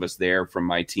 6 of us there from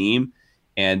my team,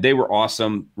 and they were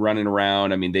awesome running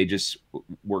around. I mean, they just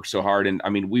worked so hard. And I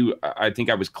mean, I think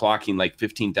I was clocking like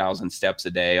 15,000 steps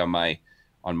a day on my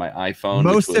iPhone.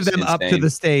 Most of them insane. up to the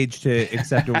stage to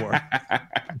accept award.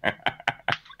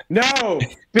 No,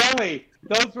 Billy,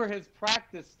 those were his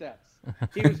practice steps.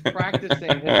 He was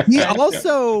practicing.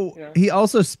 He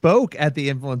also spoke at the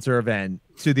influencer event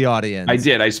to the audience. I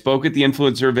did. I spoke at the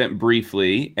influencer event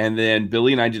briefly, and then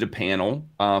Billy and I did a panel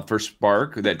for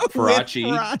Spark that Faraci.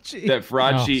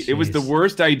 Oh, it was the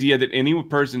worst idea that any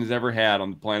person has ever had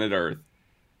on the planet Earth.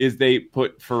 Is they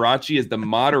put Faraci as the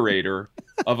moderator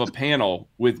of a panel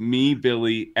with me,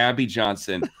 Billy, Abby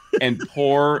Johnson, and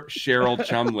poor Cheryl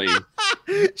Chumley.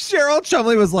 Cheryl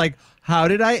Chumley was like, how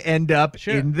did I end up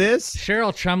in this?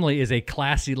 Cheryl Chumley is a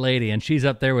classy lady, and she's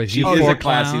up there with She you. is four a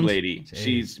classy clowns. lady.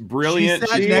 She's brilliant. She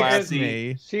sat She's next to classy.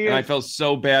 me. And I felt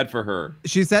so bad for her.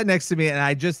 She sat next to me, and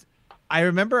I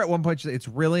remember at one point, she said, it's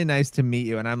really nice to meet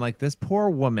you. And I'm like, this poor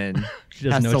woman She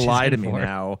doesn't has know to what she's lie to in me for.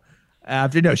 now.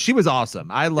 No, she was awesome.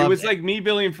 I loved It was like me,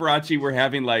 Billy, and Faraci were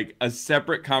having like a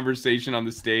separate conversation on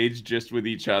the stage just with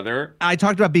each other. I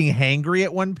talked about being hangry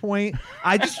at one point.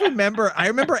 I just remember, I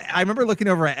remember looking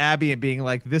over at Abby and being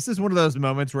like, this is one of those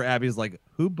moments where Abby's like,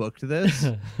 who booked this?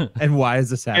 And why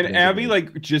is this happening? And Abby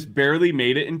like just barely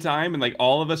made it in time, and like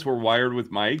all of us were wired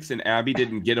with mics, and Abby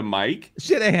didn't get a mic.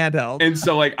 She had a handheld. And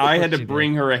so like I had to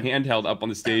bring her a handheld up on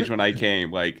the stage when I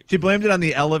came. Like She blamed it on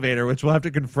the elevator, which we'll have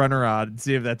to confront her on and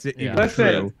see if that's it. Yeah.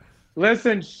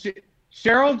 Listen,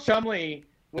 Cheryl Chumley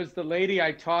was the lady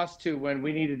I tossed to when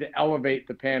we needed to elevate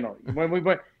the panel. When we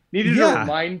needed to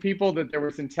remind people that there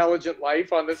was intelligent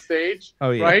life on the stage. Oh,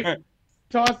 yeah. Right?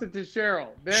 Toss it to Cheryl.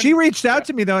 Then, She reached out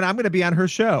to me though, and I'm going to be on her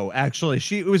show. Actually,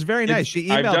 it was very nice. She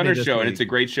emailed I've done me her this show, week. and it's a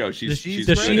great show. She's a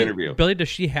Does great she, interview. Billy, does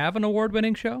she have an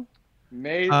award-winning show?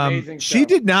 Amazing show. She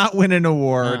did not win an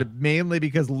award, mainly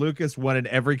because Lucas won in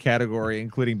every category,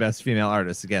 including Best Female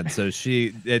Artist again. So she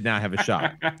did not have a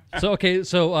shot. So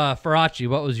Faraci,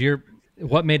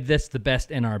 what made this the best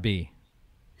NRB?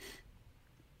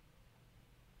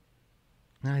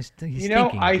 No, he's thinking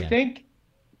I again. think,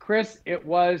 Chris, it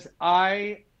was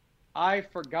I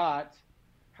forgot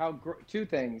how two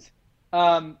things.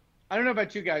 I don't know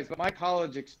about you guys, but my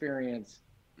college experience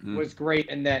was great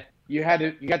in that you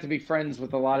got to be friends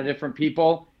with a lot of different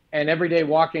people, and every day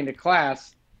walking to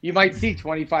class, you might see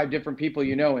 25 different people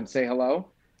and say hello.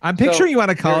 I'm picturing you on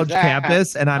a college there's that.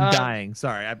 campus, and I'm dying.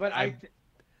 Sorry,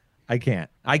 I can't.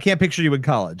 I can't picture you in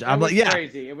college. I'm like, yeah,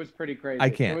 crazy. It was pretty crazy. I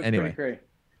can't, It was anyway. pretty crazy.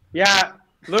 Yeah,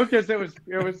 Lucas, it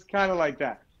was kind of like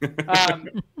that.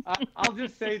 I'll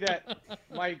just say that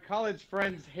my college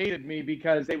friends hated me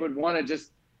because they would want to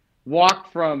just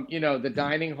walk from the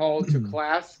dining hall to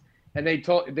class, and they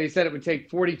said it would take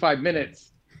 45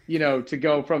 minutes to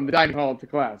go from the dining hall to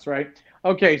class, right?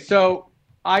 Okay, so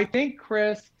I think,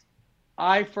 Chris,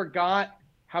 I forgot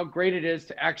how great it is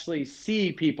to actually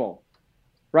see people,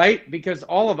 right? Because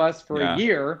all of us for a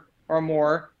year or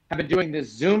more have been doing this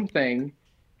Zoom thing,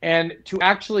 and to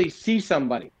actually see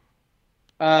somebody,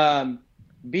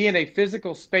 be in a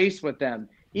physical space with them,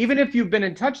 even if you've been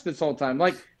in touch this whole time,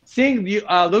 like seeing you,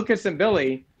 Lucas and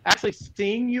Billy, actually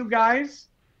seeing you guys,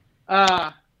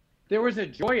 there was a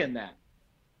joy in that.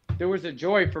 There was a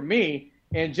joy for me,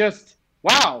 and just,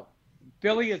 wow,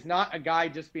 Billy is not a guy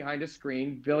just behind a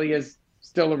screen. Billy is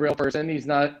still a real person. He's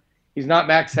not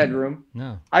Max Headroom.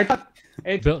 No. I thought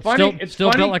it's funny. It's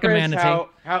still funny, built like a Chris, manatee.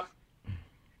 how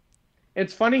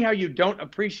it's funny how you don't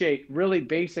appreciate really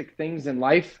basic things in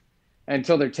life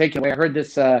until they're taken away. I heard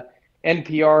this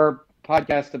NPR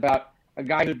podcast about a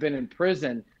guy who'd been in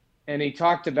prison, and he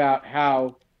talked about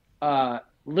how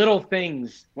little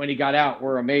things when he got out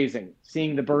were amazing.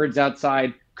 Seeing the birds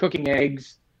outside, cooking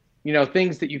eggs,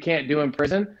 things that you can't do in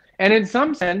prison. And in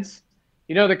some sense,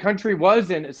 the country was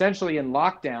essentially in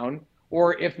lockdown,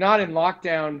 or if not in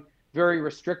lockdown, very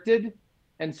restricted.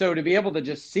 And so to be able to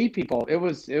just see people, it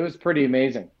was pretty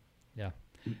amazing. Yeah.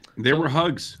 There were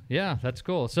hugs. Yeah, that's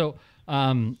cool. So,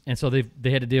 and so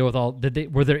they had to deal with all.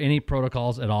 Were there any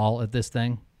protocols at all at this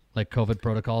thing, like COVID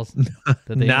protocols?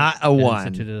 Not a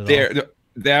one.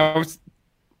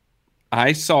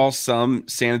 I saw some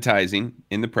sanitizing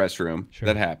in the press room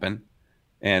that happened,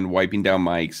 and wiping down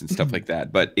mics and stuff like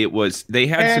that. But they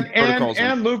had some protocols.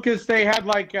 And Lucas, they had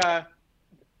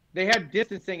they had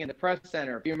distancing in the press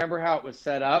center. If you remember how it was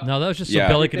set up. No, that was just so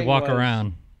Billy could walk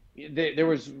around. There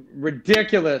was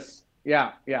ridiculous.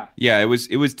 Yeah. Yeah, it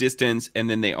was distance, and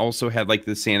then they also had the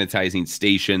sanitizing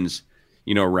stations,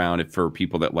 around it for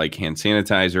people that like hand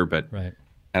sanitizer. But right.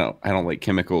 I don't like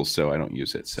chemicals, so I don't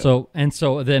use it. So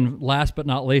then, last but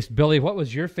not least, Billy, what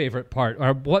was your favorite part,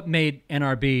 or what made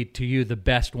NRB to you the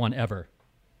best one ever?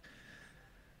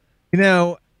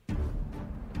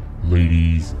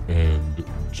 Ladies and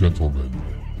gentlemen.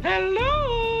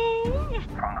 Hello!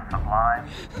 From the sublime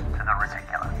to the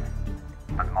ridiculous,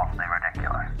 but mostly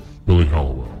ridiculous. Billy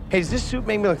Hallowell. Hey, does this suit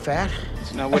make me look fat?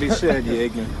 It's not what he said, you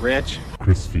ignorant wretch.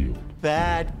 Chris Field.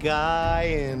 Bad guy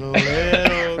in a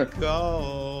little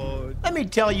coat. Let me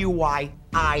tell you why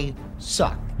I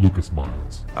suck. Lucas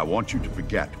Miles. I want you to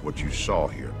forget what you saw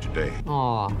here today.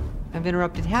 Aw, I've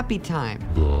interrupted happy time.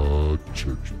 The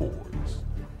Church Boys.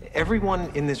 Everyone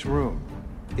in this room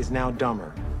is now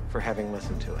dumber for having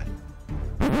listened to it.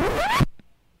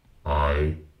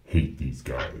 I hate these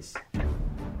guys.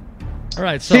 All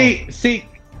right, so see.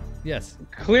 Yes.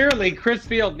 Clearly, Chris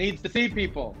Field needs to see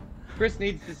people. Chris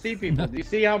needs to see people. Do you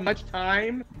see how much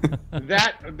time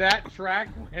that track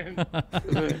went?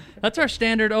 That's our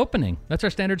standard opening. That's our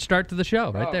standard start to the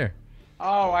show, right there.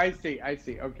 Oh, I see.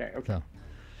 Okay. So.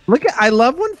 Look, I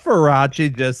love when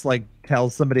Faraci just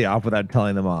tells somebody off without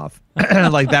telling them off.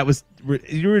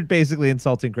 You were basically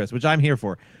insulting Chris, which I'm here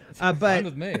for. But fine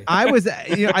with me. I was,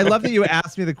 I love that you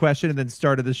asked me the question and then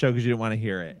started the show because you didn't want to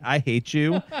hear it. I hate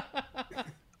you.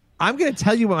 I'm going to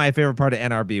tell you what my favorite part of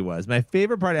NRB was. My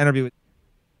favorite part of NRB was.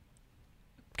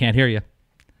 Can't hear you.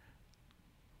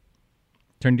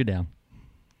 Turn you down.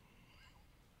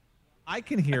 I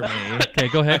can hear me. Okay,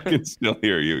 go ahead. I can still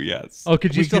hear you. Yes. Oh,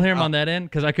 could you still hear him on that end?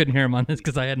 Because I couldn't hear him on this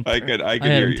because I hadn't. I could I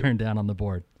hear you. turned down on the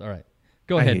board. All right,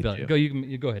 go ahead, Bill.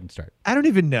 You go ahead and start. I don't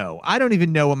even know.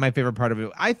 What my favorite part of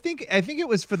it. I think it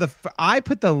was I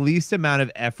put the least amount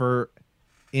of effort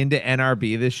into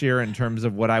NRB this year in terms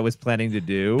of what I was planning to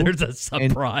do. There's a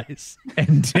surprise.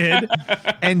 And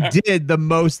did the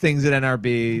most things at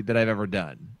NRB that I've ever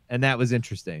done. And that was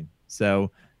interesting.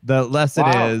 So the lesson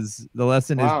is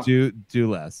do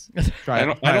less. I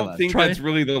don't think that's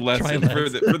really the lesson for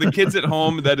the kids at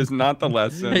home. That is not the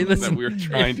lesson that we're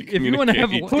trying to communicate.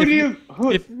 Who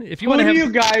do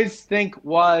you guys think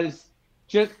was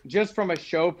just from a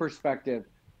show perspective?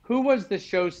 Who was the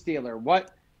show stealer?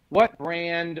 What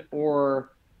brand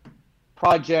or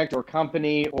project or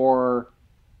company or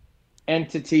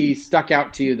entity stuck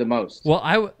out to you the most? Well,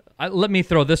 I let me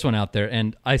throw this one out there,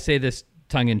 and I say this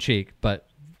tongue in cheek, but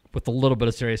with a little bit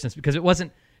of seriousness, because it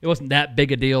wasn't that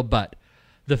big a deal. But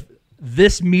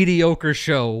this mediocre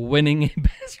show winning a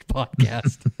best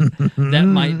podcast, that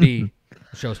might be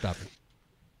a showstopper.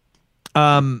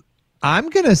 I'm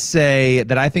gonna say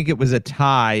that I think it was a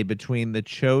tie between The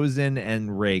Chosen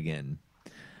and Reagan.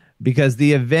 Because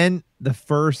the event, the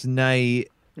first night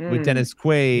with Dennis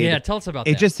Quaid, yeah, tell us about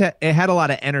it. That. Just it had a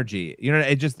lot of energy.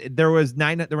 There were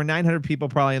 900 people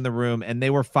probably in the room, and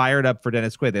they were fired up for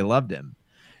Dennis Quaid. They loved him.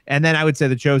 And then I would say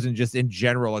The Chosen, just in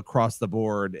general across the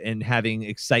board, and having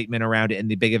excitement around it, and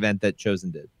the big event that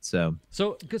Chosen did. So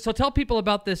tell people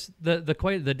about this the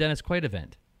Dennis Quaid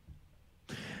event.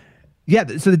 Yeah,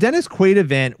 so the Dennis Quaid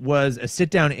event was a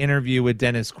sit-down interview with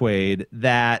Dennis Quaid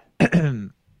that.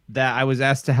 That I was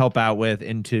asked to help out with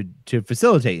and to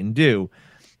facilitate and do.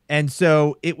 And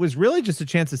so it was really just a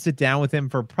chance to sit down with him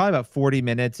for probably about 40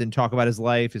 minutes and talk about his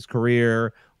life, his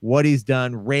career, what he's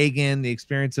done, Reagan, the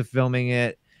experience of filming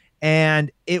it.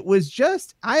 And it was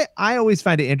just, I always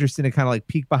find it interesting to kind of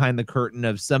peek behind the curtain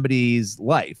of somebody's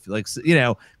life.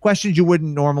 Questions you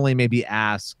wouldn't normally maybe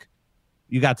ask,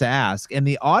 you got to ask. And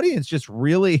the audience just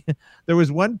really, there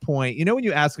was one point, when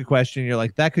you ask a question, you're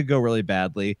like, that could go really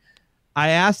badly.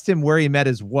 I asked him where he met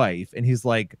his wife, and he's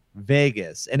like,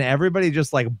 Vegas. And everybody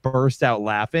just burst out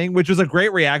laughing, which was a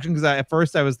great reaction because at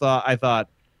first I thought,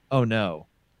 oh no,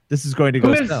 this is going to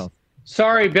go south.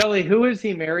 Sorry, Billy, who is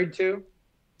he married to?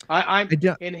 I'm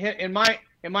in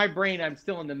my brain, I'm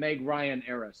still in the Meg Ryan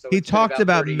era. So he talked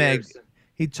about Meg.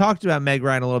 he talked about Meg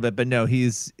Ryan a little bit, but no,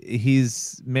 he's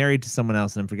married to someone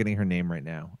else, and I'm forgetting her name right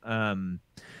now.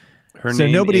 Her so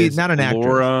name nobody, is not an actress.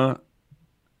 Laura.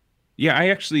 Yeah, I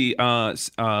actually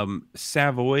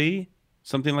Savoy,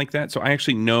 something like that. So I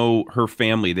actually know her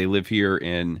family. They live here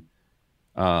in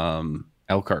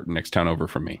Elkhart, next town over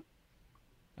from me.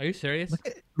 Are you serious? Look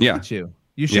Yeah, at you.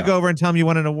 You should go over and tell them you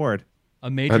won an award. A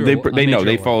major. they know. major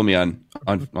They award. follow me on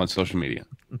social media.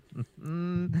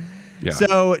 Yeah.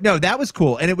 So no, that was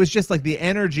cool, and it was just like the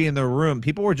energy in the room.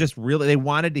 People were just really, they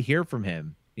wanted to hear from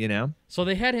him. You know. So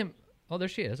they had him. Oh, there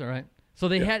she is. All right. So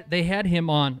they had him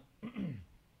on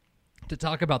to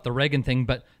talk about the Reagan thing,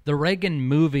 but the Reagan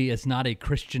movie is not a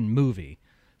Christian movie.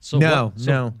 So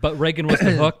no. But Reagan was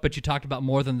the hook. But you talked about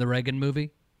more than the Reagan movie.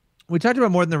 We talked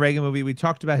about more than the Reagan movie. We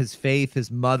talked about his faith,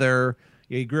 his mother.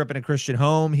 He grew up in a Christian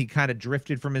home. He kind of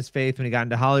drifted from his faith when he got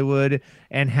into Hollywood,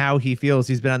 and how he feels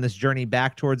he's been on this journey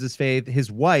back towards his faith. His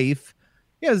wife,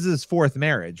 this is his fourth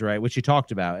marriage, right? Which he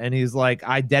talked about. And he's like,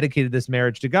 I dedicated this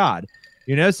marriage to God,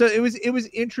 so it was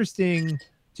interesting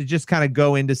to just kind of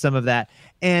go into some of that.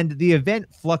 And the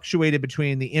event fluctuated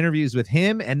between the interviews with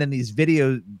him and then these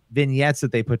video vignettes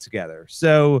that they put together.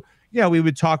 So, we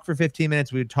would talk for 15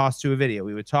 minutes. We would toss to a video.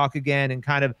 We would talk again, and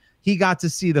kind of, he got to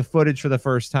see the footage for the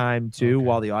first time too,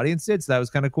 while the audience did. So that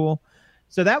was kind of cool.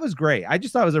 So that was great. I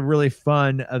just thought it was a really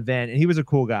fun event, and he was a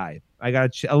cool guy. I got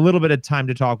a little bit of time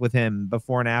to talk with him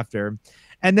before and after.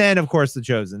 And then, of course, The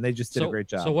Chosen. They just did a great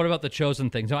job. So what about The Chosen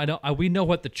thing? So we know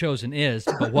what The Chosen is,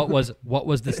 but what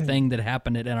was this thing that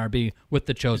happened at NRB with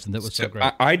The Chosen that was so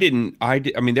great? I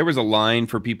mean, there was a line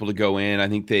for people to go in. I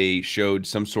think they showed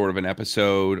some sort of an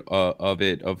episode of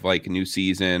it, of like a new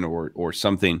season or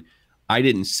something. I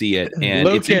didn't see it, and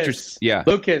Lucas, it's interesting. Yeah,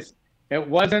 Lucas, it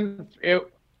wasn't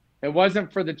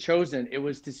for The Chosen. It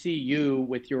was to see you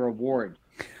with your award.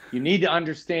 You need to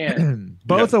understand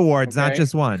both awards, not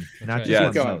just one. Not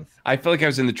just one. Both. I feel like I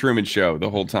was in the Truman Show the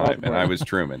whole time, and I was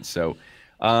Truman. So,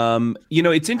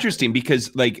 it's interesting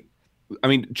because,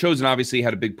 Chosen obviously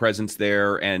had a big presence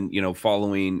there, and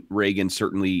following Reagan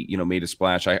certainly made a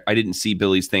splash. I didn't see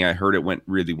Billy's thing. I heard it went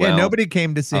really well. Yeah, nobody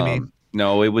came to see me.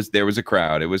 No, there was a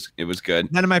crowd. It was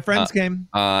good. None of my friends came.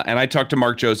 And I talked to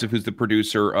Mark Joseph, who's the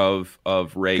producer of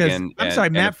Reagan. I'm sorry,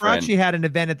 Matt Faraci had an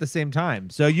event at the same time,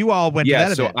 so you all went to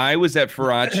that event. Yeah, so I was at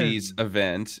Faraci's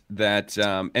event. That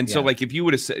so if you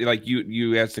would have said,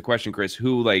 you asked the question, Chris,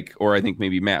 who or I think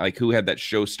maybe Matt, who had that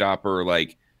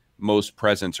showstopper most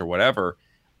presence or whatever.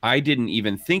 I didn't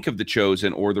even think of The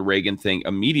Chosen or the Reagan thing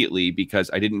immediately because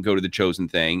I didn't go to the Chosen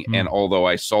thing. And although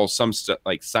I saw some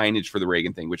signage for the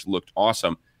Reagan thing, which looked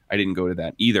awesome, I didn't go to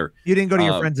that either. You didn't go to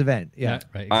your friend's event. Yeah.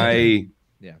 Right. Exactly.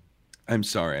 I'm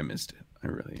sorry. I missed it. I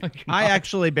really am. I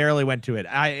actually barely went to it.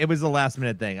 It was a last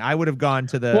minute thing. I would have gone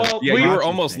to the. Well, you were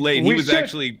almost late. He was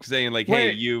actually saying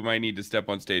hey, you might need to step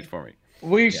on stage for me.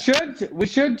 We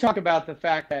should talk about the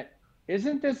fact that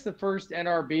isn't this the first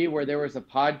NRB where there was a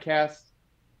podcast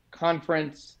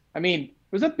conference? I mean,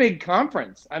 it was a big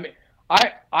conference. I mean,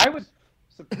 I was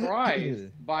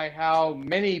surprised by how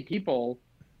many people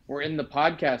were in the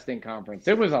podcasting conference.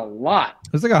 It was a lot.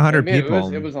 It was like 100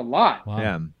 people. It was a lot. Wow.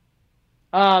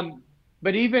 Yeah.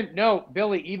 But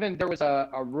Billy, even there was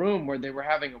a room where they were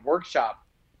having a workshop.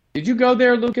 Did you go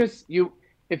there, Lucas?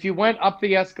 If you went up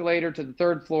the escalator to the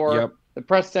third floor, the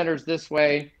press center's this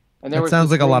way, and there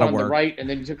sounds like a lot of work. On the right, and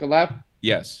then you took a left.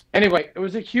 Yes. Anyway, it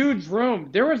was a huge room.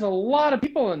 There was a lot of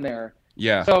people in there.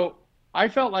 Yeah. So I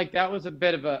felt like that was a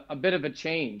bit of a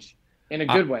change in a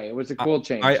good way. It was a cool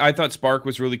change. I thought Spark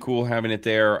was really cool having it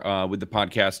there with the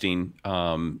podcasting,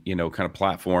 kind of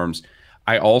platforms.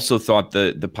 I also thought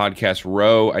the podcast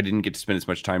row, I didn't get to spend as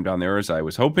much time down there as I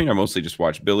was hoping. I mostly just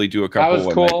watched Billy do a couple. That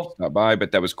was cool. Stop by,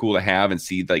 but that was cool to have and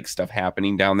see stuff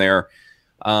happening down there.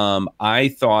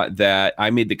 I thought that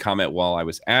I made the comment while I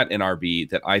was at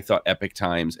NRB that I thought Epic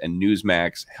Times and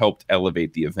Newsmax helped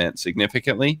elevate the event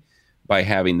significantly by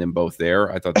having them both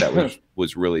there. I thought that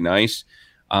was really nice.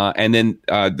 And then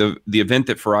the event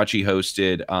that Faraci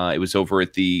hosted, it was over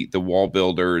at the Wall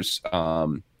Builders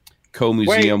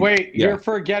Co-Museum. Wait, you're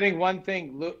forgetting one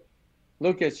thing,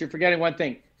 Lucas. You're forgetting one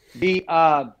thing.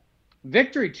 The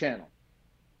Victory Channel.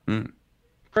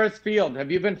 Chris Field,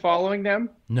 have you been following them?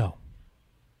 No.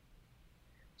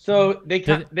 So they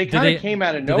kind of came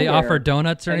out of nowhere. Did they offer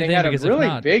donuts or anything? They had a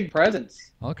really big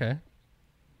presence. Okay.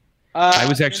 I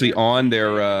was actually on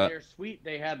their suite.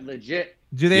 They had legit.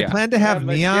 Do they plan to have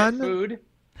me on? Food.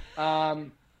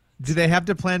 Do they have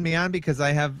to plan me on because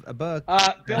I have a book?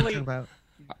 Billy.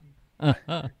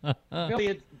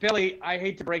 Billy, I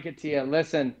hate to break it to you.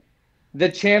 Listen, the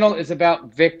channel is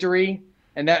about victory,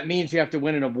 and that means you have to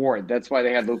win an award. That's why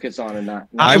they had Lucas on and not.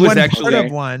 I was actually okay.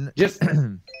 one. Just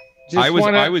I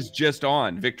was just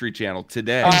on Victory Channel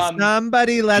today.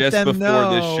 Somebody let just them before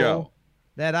know this show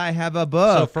that I have a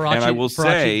book. So Faraci, and I will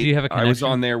say, do you have a I was connection?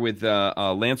 on there with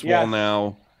Lance Yes.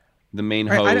 Wallnow, the main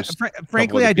Right, host. frankly,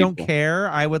 couple I other don't people. care.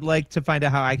 I would like to find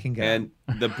out how I can get. And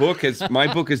the book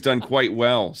my book has done quite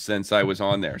well since I was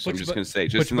on there. So I'm just going to say,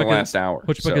 just in the last hour.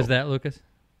 Which book is that, Lucas?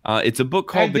 It's a book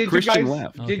called And The did you Christian guys-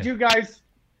 Left.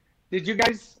 Did you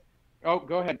guys? Oh,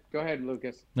 go ahead,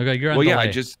 Lucas. Okay, you're on Well,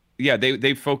 yeah, delay.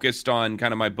 they focused on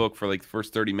kind of my book for like the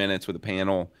first 30 minutes with a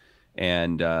panel,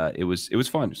 and it was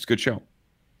fun. It's a good show.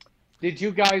 Did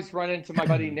you guys run into my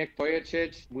buddy Nick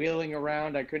Vujicic wheeling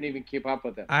around? I couldn't even keep up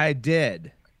with him. I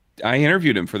did. I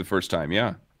interviewed him for the first time.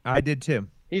 Yeah. I did too.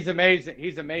 He's amazing.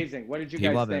 He's amazing. What did you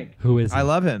guys think? Who is? I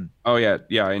love him. Oh yeah,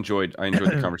 I enjoyed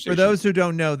the conversation. For those who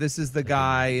don't know, this is the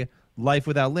guy, life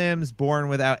without limbs, born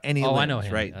without any limbs. I know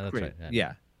him. Right? That's Great. right.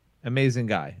 Yeah. Amazing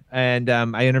guy. And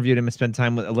I interviewed him and spent a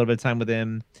little bit of time with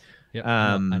him. Yep,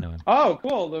 I know him. Oh,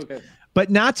 cool, Lucas. But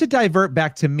not to divert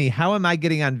back to me. How am I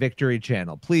getting on Victory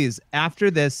Channel? Please, after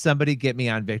this, somebody get me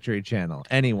on Victory Channel.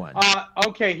 Anyone.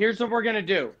 Okay, here's what we're gonna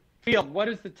do. Field, what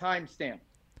is the timestamp?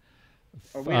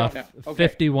 Or we don't know. Okay.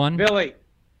 51. Billy,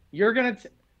 you're gonna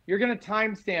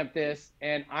timestamp this,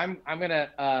 and I'm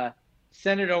gonna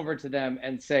send it over to them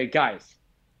and say, guys,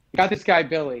 got this guy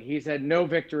Billy. He's had no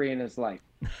victory in his life.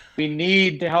 We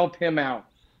need to help him out.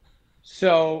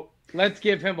 So let's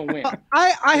give him a win.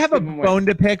 I have a bone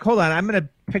to pick. Hold on. I'm going to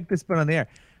pick this bone on the air.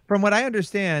 From what I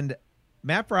understand,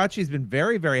 Matt Faraci has been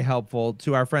very, very helpful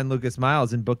to our friend Lucas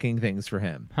Miles in booking things for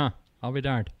him. Huh. I'll be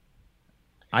darned.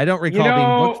 I don't recall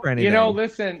being booked for anything.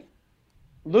 Listen,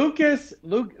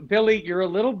 Billy, you're a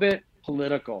little bit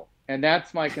political, and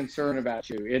that's my concern about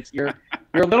you. You're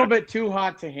a little bit too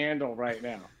hot to handle right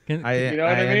now. You know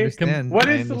what I mean? Understand. What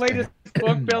I is the latest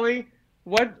book, Billy?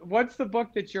 What's the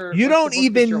book that you're? You don't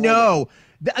even know.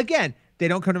 holding? Again, they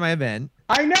don't come to my event.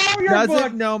 I know your Doesn't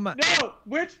book. know my. No,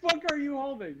 which book are you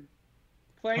holding?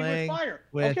 Playing with Fire.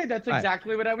 Okay, that's Fire.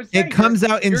 exactly what I was saying. It comes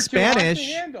out in you're Spanish. Too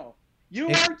hot to handle. You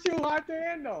are too hot to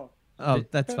handle. Oh,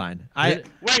 that's fine. Wait.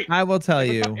 I will tell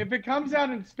you. If it comes out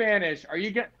in Spanish, are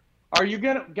you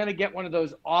gonna get one of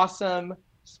those awesome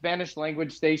Spanish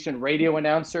language station radio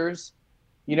announcers?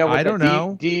 You know, with I don't the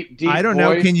know. Deep I don't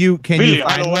know. voice? Can you Really,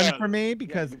 find one LOL. for me?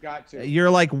 Because you got to. you're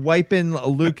like wiping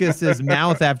Lucas's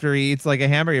mouth after he eats like a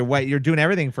hamburger. You're doing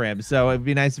everything for him. So it'd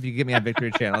be nice if you could get me on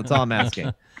Victory Channel. That's all I'm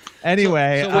asking.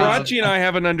 Anyway, So Faraci and I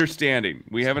have an understanding.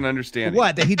 We have an understanding.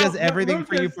 what? That he does everything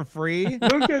for you for free?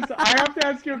 Lucas, I have to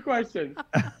ask you a question.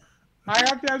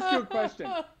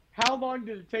 How long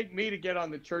did it take me to get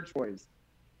on the Church Boys?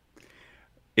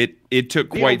 It took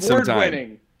quite some time.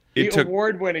 Award-winning. It took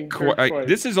award-winning Church Boys.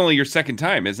 this is only your second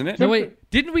time, isn't it? No, wait.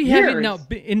 Didn't we have you? Years. No,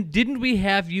 didn't we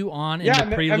have you on in Yeah,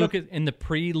 the pre-Lucas? In the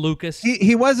pre-Lucas,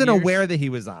 He wasn't years? aware that he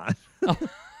was on.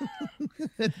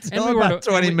 Until we weren't- about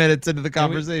 20 and we- minute into the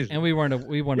conversation. and we weren't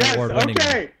Yes, award-winning.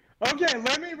 okay. Let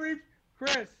me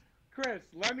Chris,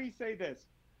 let me say this,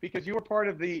 because you were part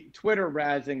of the Twitter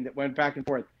razzing that went back and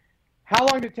forth. How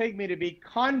long did it take me to be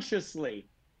consciously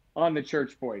on the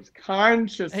Church Boys?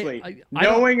 Consciously. Hey,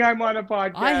 knowing I'm on a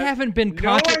podcast. I haven't been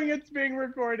knowing it's being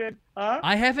recorded. Huh?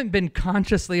 I haven't been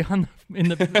consciously on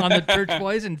the Church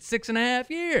Boys in 6.5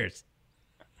 years.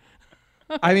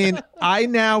 I mean, I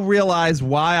now realize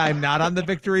why I'm not on the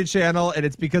Victory Channel, and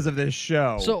it's because of this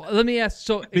show. So let me ask.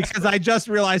 Because I just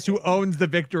realized who owns the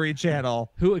Victory Channel.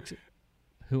 Who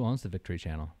owns the Victory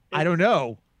Channel? I don't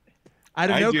know. I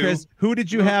don't I know, do. Chris. Who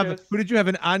did you have? Who did you have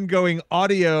an ongoing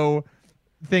audio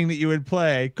thing that you would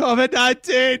play?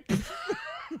 COVID-19.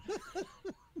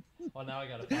 Well, now I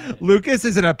gotta find it. Lucas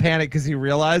is in a panic because he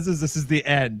realizes this is the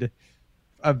end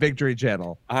of Victory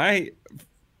Channel.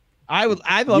 I love.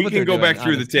 We what can they're go doing, back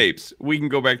through the honestly. tapes. We can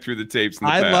go back through the tapes. In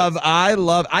the I past.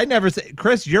 love. I never say,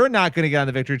 Chris, you're not going to get on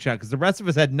the Victory Channel because the rest of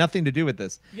us had nothing to do with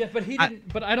this. Yeah, but he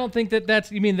didn't. But I don't think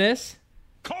that's. You mean this?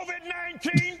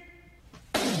 COVID-19!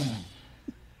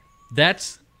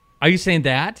 That's. Are you saying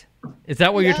that? Is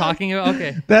that what you're talking about?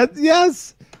 Okay.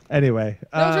 Yes. Anyway,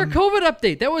 That was our COVID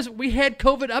update. We had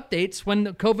COVID updates when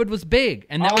the COVID was big,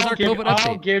 and that was our COVID I'll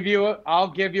update. give you a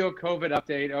COVID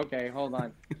update. Okay, hold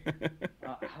on.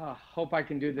 Hope I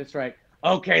can do this right.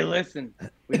 Okay, listen.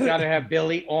 We've got to have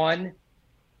Billy on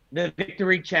the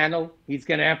Victory Channel. He's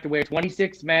going to have to wear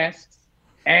 26 masks,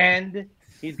 and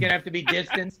he's going to have to be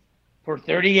distanced for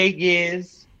 38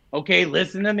 years. Okay,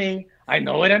 listen to me. I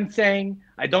know what I'm saying.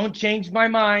 I don't change my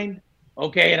mind.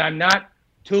 Okay, and I'm not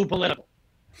too political.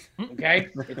 Okay?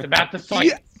 It's about the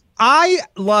science. I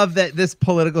love that this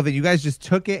political thing. You guys just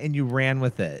took it and you ran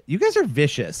with it. You guys are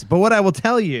vicious. But what I will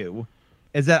tell you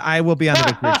is that I will be on the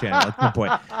Victory Channel at some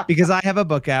point because I have a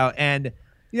book out, and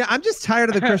I'm just tired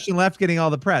of the Christian left getting all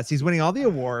the press. He's winning all the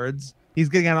awards. He's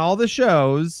getting on all the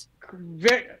shows.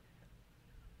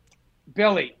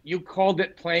 Billy, you called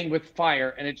it Playing with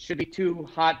Fire, and it should be Too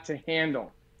Hot to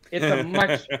Handle. It's a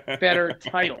much better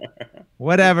title.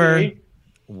 Whatever. Okay?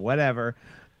 Whatever.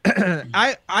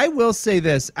 I will say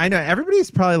this. I know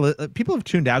everybody's probably people have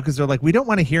tuned out because they're like, we don't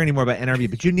want to hear any more about NRB,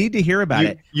 but you need to hear about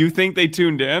it. You think they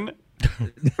tuned in?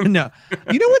 No.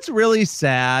 You know what's really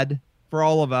sad for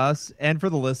all of us and for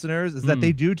the listeners is that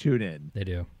they do tune in. They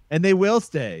do. And they will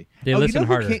stay. They listen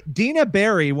harder. Dina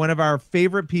Barry, one of our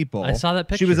favorite people. I saw that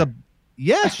picture. She was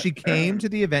she came to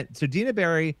the event. So Dina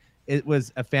Barry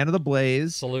was a fan of the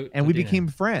Blaze. Salute and we became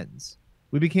friends.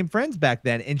 We became friends back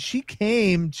then, and she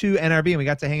came to NRB, and we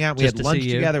got to hang out. We had lunch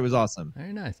together. It was awesome.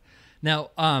 Very nice. Now,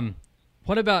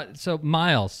 what about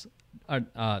Miles?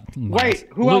 Wait,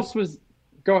 who else was?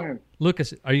 Go ahead,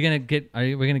 Lucas. Are we gonna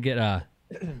get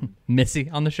Missy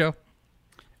on the show?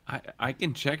 I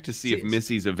can check to see if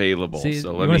Missy's available. See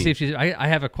if she's. I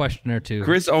have a question or two.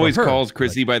 Chris always calls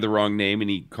Chrissy by the wrong name, and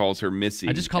he calls her Missy.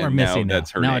 I just call her Missy now.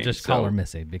 That's her name. I just call her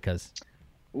Missy because.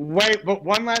 Wait, but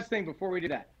one last thing before we do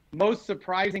that. Most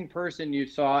surprising person you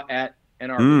saw at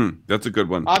NRB. That's a good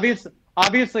one.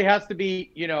 Obviously has to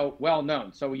be, well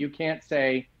known. So you can't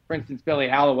say, for instance, Billy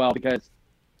Hallowell, because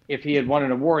if he had won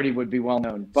an award, he would be well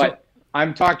known. But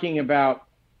I'm talking about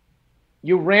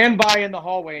you ran by in the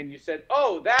hallway and you said,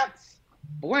 "Oh, that's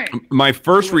blank." My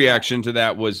first reaction to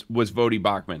that was Vody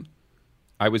Bachman.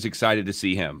 I was excited to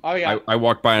see him. Oh yeah. I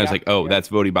walked by and I was like, "Oh, that's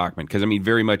Vody Bachman," because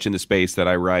very much in the space that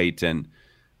I write and.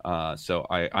 So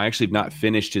I actually have not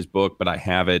finished his book, but I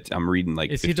have it. I'm reading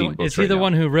 15 books. Is he the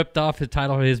one who ripped off the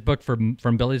title of his book from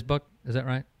Billy's book? Is that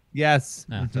right? Yes.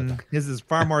 His is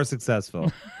far more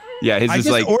successful. Yeah, his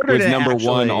is was number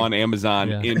one on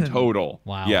Amazon in total.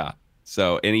 Wow. Yeah.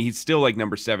 So, and he's still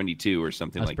number 72 or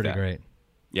something like that. That's pretty great.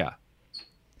 Yeah.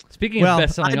 Speaking of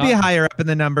best-selling, I'd be higher up in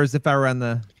the numbers if I were on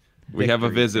the. We have a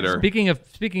visitor. Speaking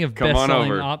of come on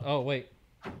over. Oh wait.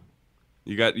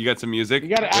 You got some music? You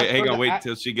gotta ask hang on, wait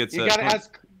till she gets. You gotta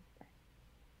ask.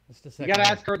 You gotta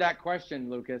ask her that question,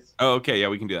 Lucas. Oh, okay, yeah,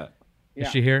 we can do that. Yeah.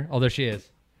 Is she here? Oh, there she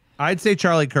is. I'd say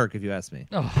Charlie Kirk if you ask me.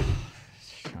 Oh,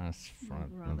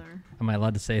 brother. Am I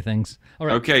allowed to say things? All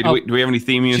right. Okay. Do we have any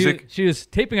theme music? She was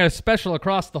taping a special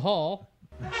across the hall.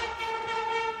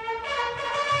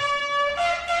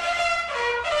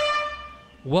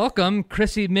 Welcome,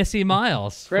 Chrissy Missy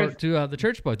Miles to the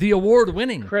Church Boys, the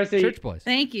award-winning Church Boys.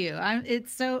 Thank you. I'm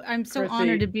so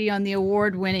honored to be on the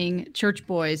award-winning Church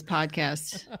Boys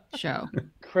podcast show.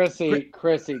 Chrissy,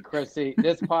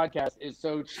 this podcast is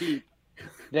so cheap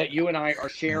that you and I are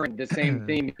sharing the same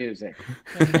theme music.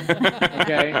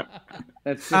 Okay,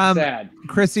 that's sad.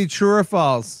 Chrissy, true or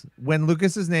false? When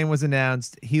Lucas's name was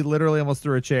announced, he literally almost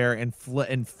threw a chair and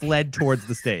fled towards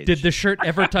the stage. Did the shirt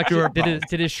ever touch?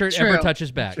 Did his shirt ever touch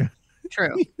his back?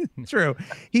 True. True.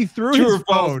 He threw his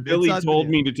phone. Billy told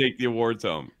me to take the awards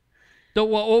home.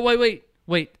 Wait.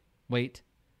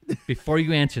 Before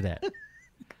you answer that,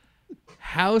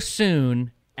 how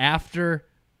soon after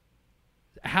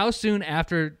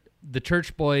the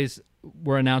Church Boys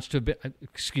were announced to be,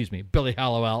 Billy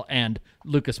Hallowell and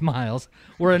Lucas Miles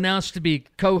were announced to be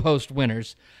co-host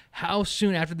winners, how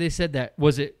soon after they said that,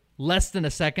 was it less than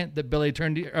a second that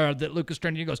that Lucas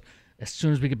turned to you and goes, as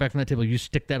soon as we get back from that table, you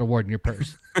stick that award in your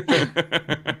purse?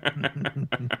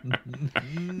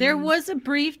 There was a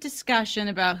brief discussion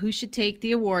about who should take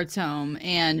the awards home,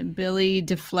 and Billy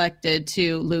deflected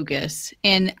to Lucas,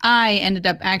 and I ended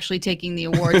up actually taking the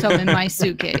awards home in my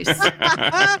suitcase.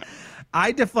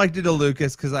 I deflected to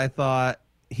Lucas because I thought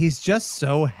he's just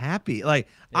so happy.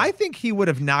 I think he would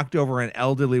have knocked over an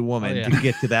elderly woman to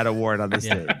get to that award on the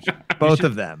stage. Both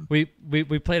of them. We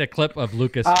played a clip of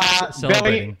Lucas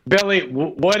celebrating. Billy,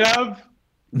 would have.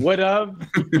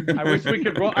 I wish we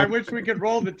could roll. I wish we could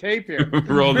roll the tape here.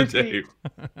 Roll the tape.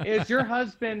 Is your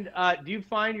husband? Do you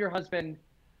find your husband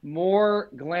more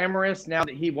glamorous now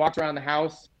that he walks around the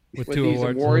house with these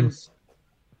awards?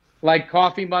 Like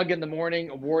coffee mug in the morning,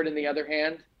 award in the other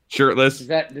hand. Shirtless.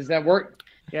 Does that work?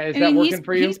 Yeah, is that working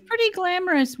for you? He's pretty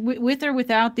glamorous with or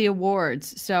without the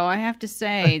awards. So I have to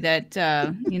say that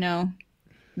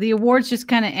the awards just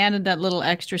kind of added that little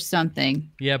extra something.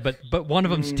 Yeah, but one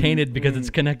of them's tainted because it's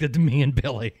connected to me and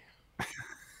Billy.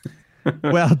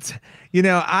 Well,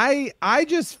 I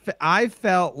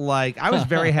felt like I was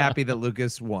very happy that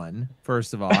Lucas won.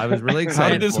 First of all, I was really excited. How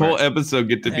did this whole episode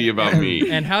get to be about me?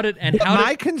 And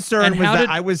my concern was that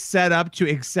I was set up to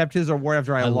accept his award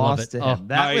after I lost to him. Oh,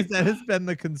 that has been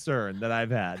the concern that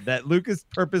I've had. That Lucas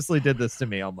purposely did this to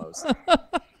me almost.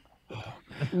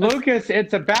 Lucas,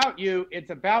 it's about you.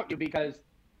 It's about you because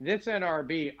this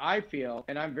NRB, I feel,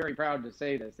 and I'm very proud to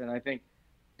say this, and I think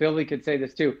Billy could say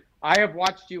this too. I have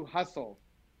watched you hustle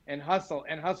and hustle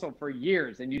and hustle for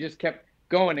years, and you just kept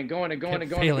going and going and going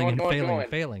and going and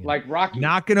going, like Rocky,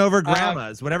 knocking over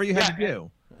grandmas, whatever you had to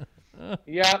do.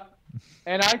 Yeah,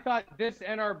 and I thought this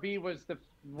NRB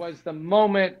was the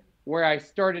moment where I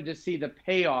started to see the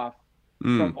payoff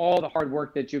from all the hard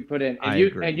work that you put in,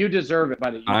 and you deserve it,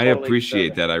 buddy. I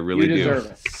appreciate that. I really do.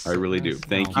 I really do.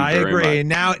 Thank you. I agree.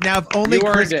 Now, if only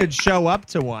Chris could show up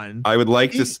to one. I would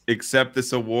like to accept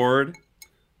this award.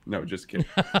 No, just kidding.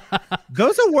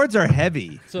 Those awards are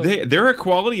heavy. They're a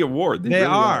quality award. They really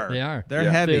are. They are. They're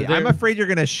heavy. I'm afraid you're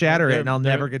going to shatter it, and I'll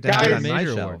never get to have it on my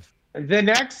shelf. The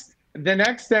next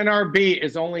NRB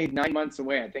is only 9 months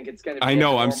away. I think it's going to be. I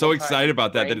know. I'm so excited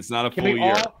about that. That it's not a full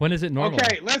year. When is it normal?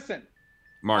 Okay, listen.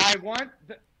 March. I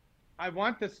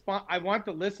want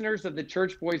the listeners of the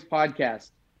Church Boys podcast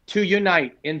to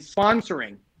unite in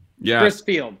sponsoring Chris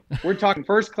Field. We're talking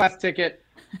first class ticket,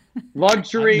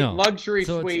 luxury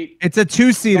suite. It's a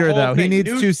 2-seater though. He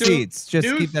needs 2 seats. Just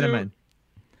keep that in mind.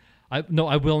 I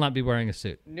will not be wearing a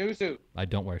suit. New suit. I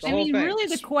don't wear. I mean, really,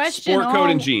 the question sport coat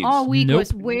and jeans all week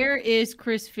was, where is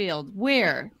Chris Field?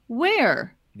 Where?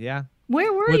 Yeah.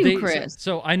 Where were you, Chris?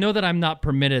 So I know that I'm not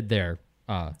permitted there.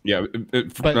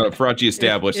 Faraci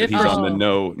established that he's on the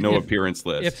no appearance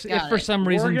list. If for some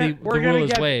reason the rule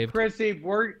is waived, Chrissy,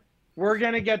 we're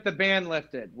gonna get the ban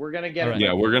lifted. We're gonna get it.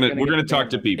 Yeah, we're gonna talk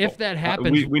to people. If that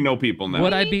happens, we know people now.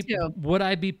 Would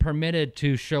I be permitted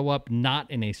to show up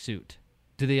not in a suit?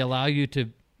 Do they allow you to?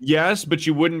 Yes, but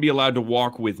you wouldn't be allowed to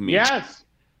walk with me. Yes.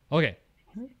 Okay.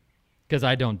 Because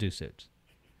I don't do suits.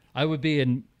 I would be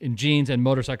in jeans and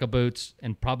motorcycle boots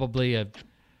and probably a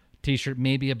T-shirt,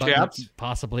 maybe a button,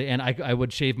 possibly, and I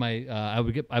would shave my.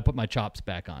 I put my chops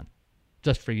back on,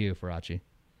 just for you, Faraci.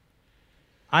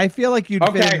 I feel like you'd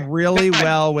fit in really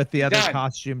well with the other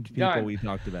costumed people we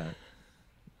talked about.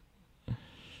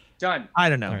 Done. I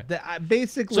don't know.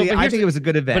 Basically, I think it was a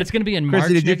good event. But it's going to be in March.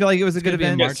 Chrissy, did you feel like it was a good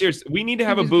event? Yeah, seriously, we need to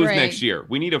have a booth next year.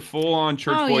 We need a full-on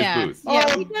Church Boys booth.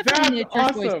 Yeah, we definitely need a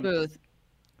Church Boys booth.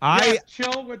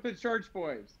 Chill with the Church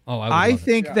Boys. I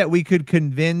think that we could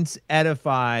convince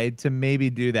Edify to maybe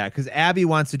do that because Abby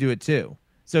wants to do it too.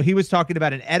 So he was talking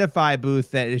about an Edify booth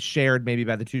that is shared maybe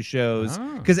by the 2 shows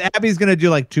because Abby's going to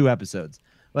do like 2 episodes.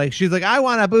 Like she's like, I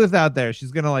want a booth out there.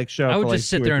 She's going to like show up. I would for, just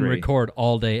sit there and record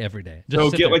all day, every day.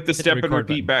 So get like the step and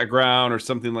repeat background or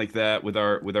something like that with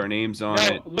our names on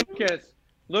it.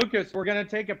 Lucas, we're going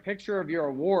to take a picture of your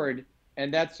award.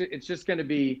 And it's just going to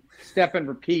be step and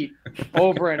repeat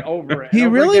over and over. He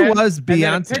really again. Was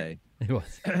Beyonce. He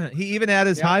was. He even had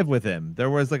his hive with him. There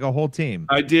was like a whole team.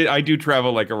 I do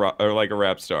travel like a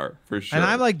rap star for sure. And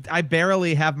I'm like, I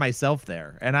barely have myself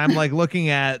there, and I'm like looking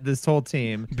at this whole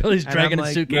team. Billy's dragging a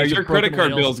suitcase. Your credit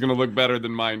card bill is going to look better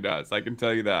than mine does. I can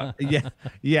tell you that.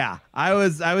 Yeah. I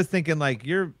was thinking like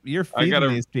you're feeding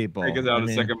these people. I got out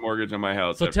a second mortgage on my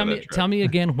house. So tell me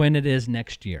again when it is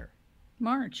next year.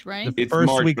 March, right? The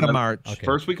first week of March. Okay.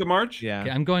 First week of March? Yeah.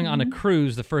 Okay, I'm going on a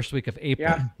cruise the first week of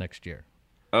April next year.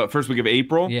 First week of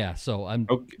April? Yeah, so I'm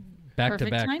back to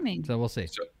back. Timing. So we'll see.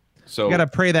 So you got to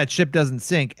pray that ship doesn't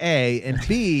sink, A. And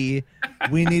B,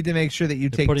 we need to make sure that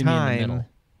you take time.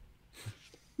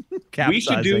 We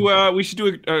should do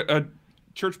a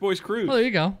Church Boys cruise. Oh, there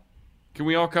you go. Can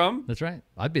we all come? That's right.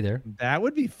 I'd be there. That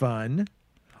would be fun.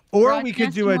 Or we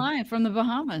could do live from the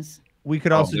Bahamas. We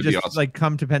could also just like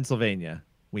come to Pennsylvania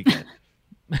weekend.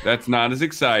 That's not as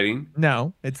exciting.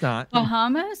 No, it's not.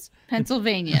 Bahamas,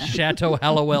 Pennsylvania. Chateau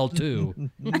Hallowell too.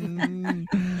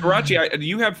 Faraci, do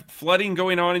you have flooding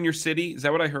going on in your city? Is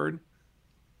that what I heard?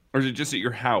 Or is it just at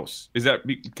your house? Is that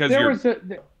because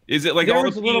is it like all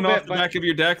the peeing off the back of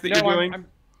your deck that you're doing?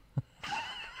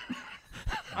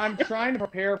 I'm trying to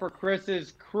prepare for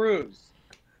Chris's cruise.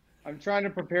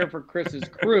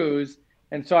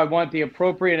 And so I want the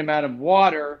appropriate amount of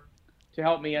water to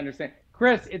help me understand.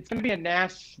 Chris, it's going to be in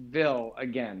Nashville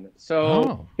again.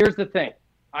 So here's the thing.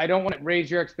 I don't want to raise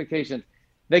your expectations.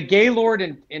 The Gaylord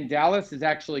in Dallas is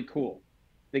actually cool.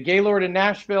 The Gaylord in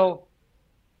Nashville,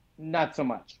 not so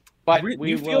much. But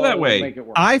we feel that way. Make it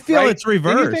work. I feel it's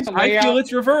reversed. I feel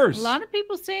it's reversed. A lot of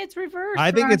people say it's reversed.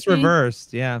 I think it's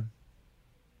reversed. Yeah.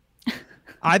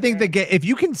 I think if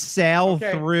you can sail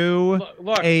Okay. through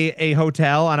Look. a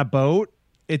hotel on a boat,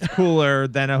 it's cooler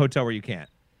than a hotel where you can't.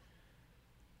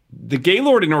 The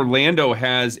Gaylord in Orlando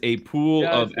has a pool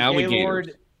Does of the alligators.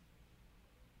 Gaylord-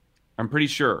 I'm pretty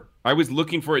sure. I was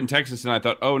looking for it in Texas, and I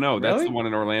thought, oh no, that's Really? the one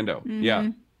in Orlando. Yeah.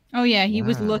 Oh yeah, he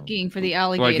was Wow. looking for the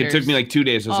Like alligators. it took me like 2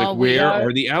 days. I was Oh, like, where yeah.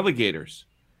 are the alligators?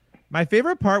 My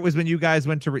favorite part was when you guys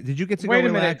went to. Did you get to Wait go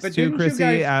a minute, relax but too, didn't you Chrissy,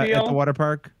 guys at the feel- water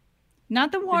park?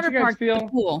 Not the water you guys park, feel- the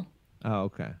pool. Oh,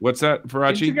 okay. What's that, Did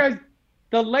Farachi? you guys?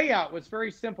 The layout was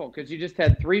very simple because you just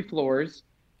had 3 floors.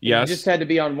 Yes. You just had to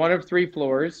be on one of 3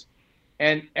 floors,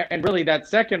 and really that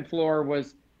second floor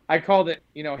was, I called it,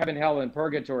 heaven, hell, and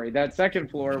purgatory. That second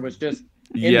floor was just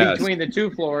in Yes. between the 2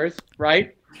 floors,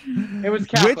 right? It was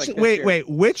Catholic. this year.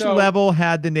 Which So- level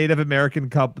had the Native American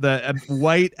couple, the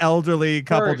white elderly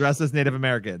couple First. dressed as Native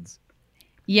Americans?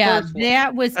 Yeah, First floor.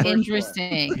 that was First floor.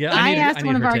 interesting. Yeah, I I asked need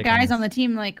one of her our take on guys this. on the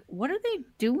team, like, what are they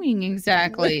doing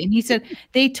exactly? And he said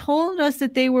they told us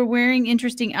that they were wearing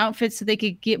interesting outfits so they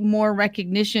could get more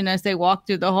recognition as they walk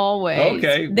through the hallway.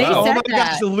 Okay, They wow. Oh said my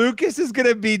that. gosh, so Lucas is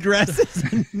gonna be dressed as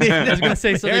Native I was gonna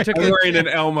say, so they took I'm the, wearing an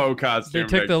Elmo they costume.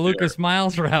 took the next Lucas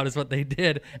Miles route, is what they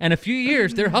did. And a few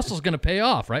years, their hustle's gonna pay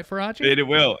off, right, Farachi? year. It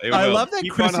will. It I will. love that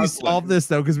Keep on Chrissy hustling. solved this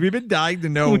though, because we've been dying to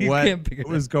know We what can't figure it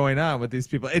was going on with these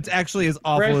people. It's actually as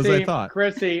awful as I thought.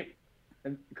 Chrissy,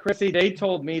 they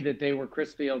told me that they were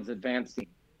Chris Field's advanced team.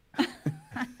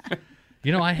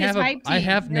 You know, I His have hype I team,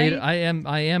 have native. right?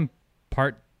 I am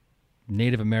part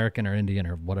Native American or Indian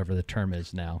or whatever the term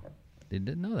is now. They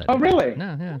didn't know that. Oh, really?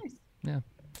 No, yeah.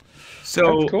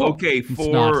 So That's cool. okay,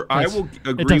 not. I It's- will it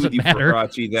agree doesn't with you, matter.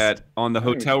 Farachi, that on the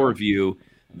hotel review,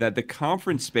 that the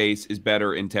conference space is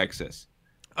better in Texas.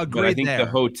 But I Agreed think there.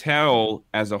 the hotel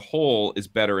as a whole is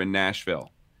better in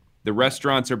Nashville. The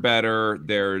restaurants are better.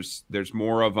 There's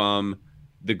more of them.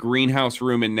 The greenhouse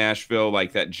room in Nashville,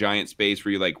 like that giant space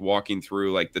where you're like walking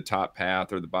through like the top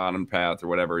path or the bottom path or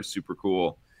whatever, is super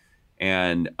cool.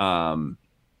 And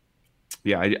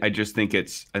yeah, I just think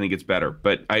it's better.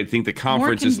 But I think the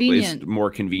conference is convenient.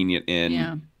 more convenient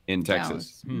Yeah. in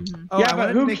Texas. Dallas. Oh, Yeah, I wanted but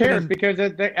to who make it cares? an- Because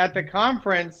at the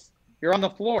conference, you're on the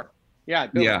floor. Yeah.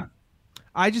 Bill. Yeah.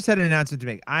 I just had an announcement to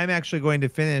make. I'm actually going to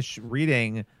finish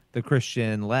reading The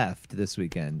Christian Left this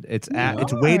weekend. It's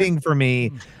waiting for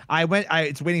me.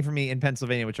 It's waiting for me in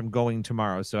Pennsylvania, which I'm going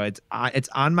tomorrow. So it's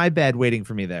on my bed waiting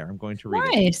for me there. I'm going to read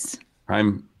it. Nice.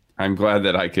 I'm glad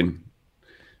that I can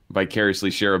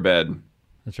vicariously share a bed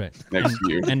That's right. next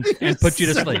to you. And put you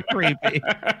to So sleep. creepy.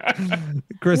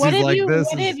 Chris What is have like you this.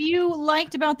 What have you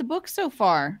liked about the book so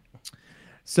far?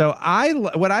 So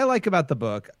what I like about the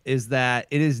book is that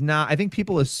it is not. I think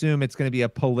people assume it's going to be a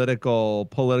political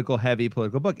heavy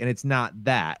political book, and it's not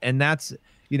that. And that's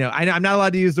I'm not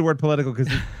allowed to use the word political because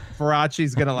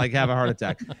Farachi's going to like have a heart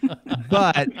attack.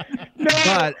 But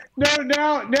now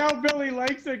Billy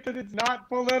likes it because it's not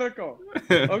political.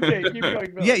 Okay, keep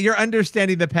going, Billy. yeah, you're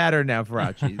understanding the pattern now,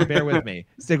 Farachi. Bear with me.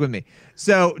 Stick with me.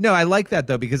 So no, I like that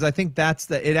though because I think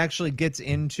it actually gets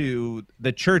into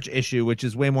the church issue, which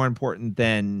is way more important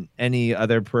than any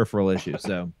other peripheral issue.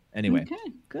 So anyway, Okay,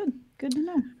 good to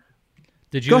know.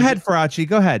 Did you go ahead, Farachi.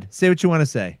 Go ahead. Say what you want to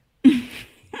say.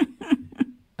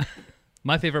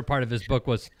 My favorite part of his book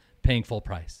was paying full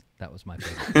price. That was my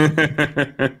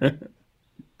favorite.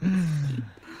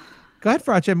 Go ahead,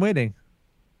 Farachi. I'm waiting.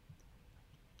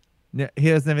 No, he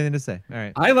doesn't have anything to say. All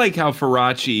right. I like how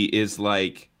Farachi is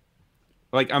like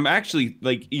I'm actually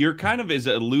like you're kind of as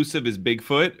elusive as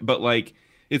Bigfoot, but like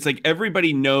it's like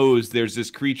everybody knows there's this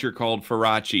creature called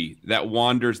Farachi that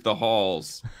wanders the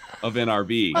halls of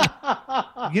NRB.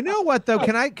 You know what though?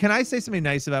 Can I say something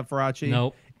nice about Farachi?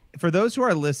 Nope. For those who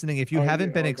are listening, if you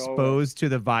haven't been go exposed to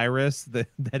the virus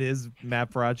that is Matt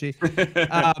Farachi,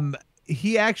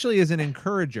 he actually is an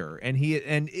encourager, and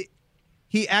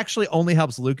he actually only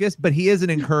helps Lucas, but he is an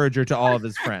encourager to all of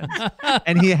his friends,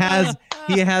 and he has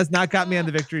not got me on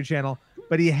the Victory Channel,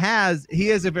 but he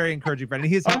is a very encouraging friend, and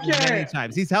he has helped me many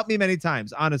times. He's helped me many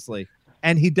times, honestly,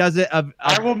 and he does it.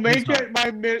 I will make it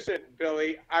my mission,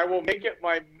 Billy. I will make it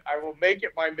my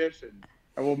mission.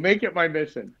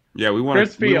 Yeah, we want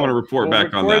Chris to report will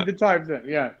back on record that. the time then.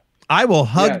 Yeah. I will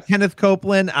hug Yes. Kenneth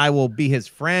Copeland. I will be his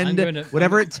friend,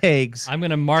 whatever it takes. I'm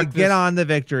going to mark to get on the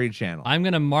Victory Channel. I'm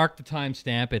going to mark the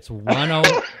timestamp. It's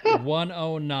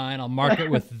 109. I'll mark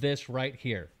it with this right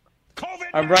here.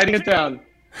 I'm writing it down.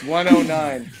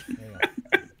 109.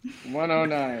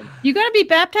 109. You got to be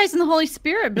baptized in the Holy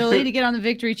Spirit, Billy, to get on the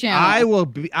Victory Channel.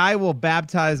 I will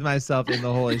baptize myself in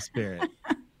the Holy Spirit.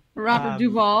 Robert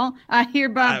Duvall. I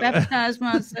hereby baptize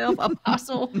myself,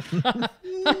 apostle.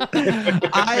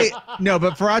 No,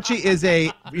 but Faraci is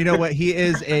he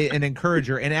is an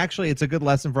encourager, and actually it's a good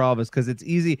lesson for all of us because it's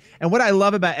easy. And what I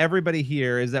love about everybody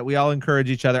here is that we all encourage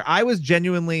each other. I was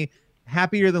genuinely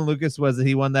happier than Lucas was that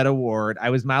he won that award.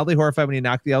 I was mildly horrified when he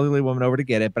knocked the elderly woman over to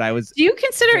get it, but I was. Do you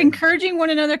consider encouraging one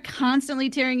another, constantly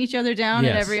tearing each other down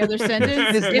in every other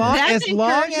sentence? As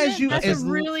long as you, that's a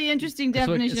really interesting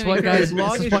definition of as encouragement.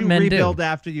 long as you rebuild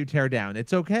after you tear down,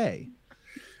 it's okay.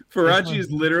 Faraci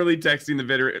is literally texting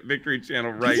the Victory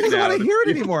Channel right now. He doesn't want to hear it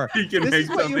anymore. He can this make is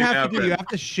what you something have happen. to do. You have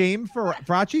to shame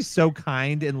Faraci's so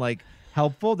kind and like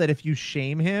helpful that if you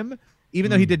shame him,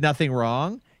 even though he did nothing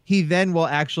wrong, he then will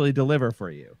actually deliver for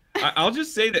you. I'll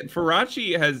just say that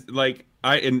Faraci has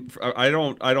I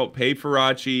don't pay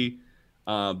Faraci,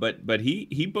 but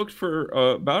he booked for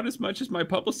about as much as my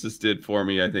publicist did for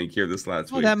me. I think here this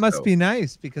last week. That must be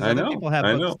nice because other people have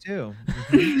books too.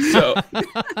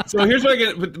 So here's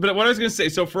what but what I was going to say.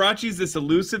 So Faraci's this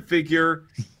elusive figure.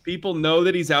 People know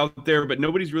that he's out there, but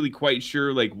nobody's really quite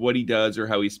sure like what he does or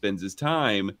how he spends his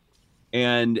time.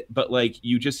 But like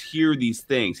you just hear these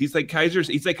things. He's like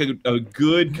he's like a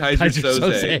good Kaiser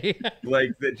Soze,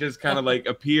 like that just kind of like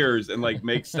appears and like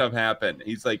makes stuff happen.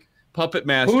 He's like puppet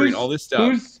mastering all this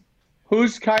stuff.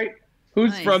 Who's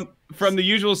from The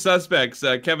Usual Suspects,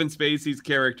 Kevin Spacey's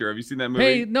character. Have you seen that movie?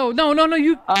 Hey, no,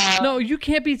 you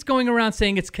can't be going around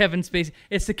saying it's Kevin Spacey.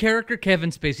 It's the character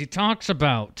Kevin Spacey talks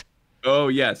about. Oh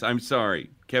yes, I'm sorry.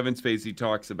 Kevin Spacey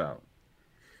talks about.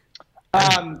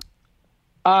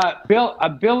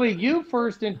 Billy, you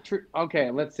first. Okay,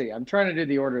 let's see. I'm trying to do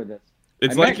the order of this.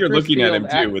 It's like you're looking at him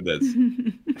too with this.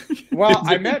 Well,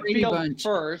 I met Field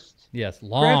first. Yes,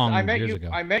 long Chris, years ago.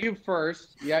 I met you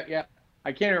first. Yeah.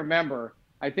 I can't remember.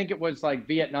 I think it was like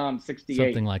Vietnam '68.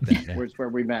 Something like that. Yeah. Was where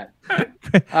we met.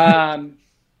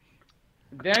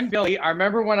 Then Billy, I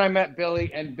remember when I met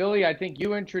Billy, and Billy, I think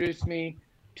you introduced me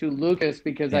to Lucas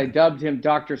because I dubbed him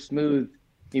Dr. Smooth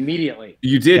immediately.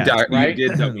 You did, right? You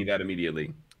did tell me that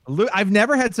immediately. I've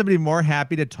never had somebody more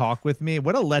happy to talk with me.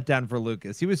 What a letdown for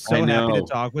Lucas. He was so happy to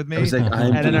talk with me. I was like,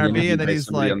 I'm at NRB, and then he's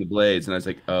like, on the Blades, and I was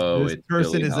like, oh, this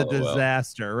person is a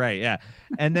disaster, right? Yeah.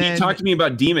 And then he talked to me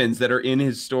about demons that are in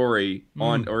his story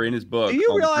or in his book. Do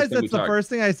you realize that's the first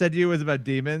thing I said to you was about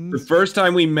demons? The first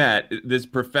time we met, this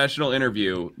professional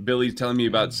interview, Billy's telling me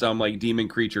about some like demon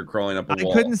creature crawling up a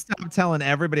wall. I couldn't stop telling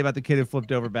everybody about the kid who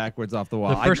flipped over backwards off the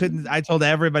wall. I told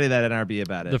everybody that at NRB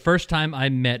about it. The first time I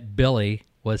met Billy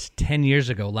was 10 years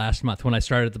ago last month when I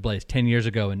started at the Blaze. 10 years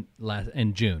ago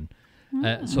in June.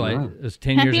 It was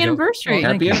 10 years ago. Happy anniversary!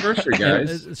 Happy anniversary,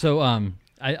 guys. So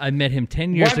I met him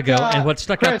 10 years ago, and what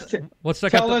stuck out?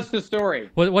 Tell us the story.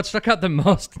 What stuck out the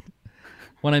most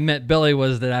when I met Billy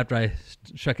was that after I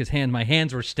shook his hand, my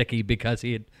hands were sticky because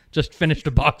he had just finished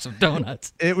a box of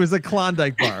donuts. It was a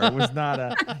Klondike bar. It was not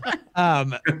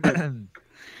a.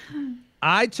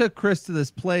 I took Chris to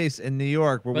this place in New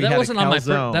York where we had a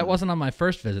calzone. That wasn't on my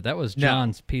first visit. That was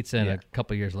John's Pizza a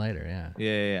couple years later.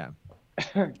 Yeah.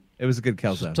 It was a good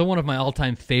calzone. So one of my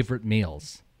all-time favorite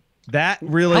meals. That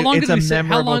really, it's a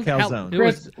memorable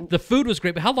calzone. The food was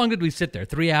great, but how long did we sit there?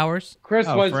 3 hours? Chris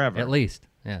was forever. At least.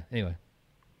 Yeah. Anyway.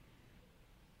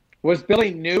 Was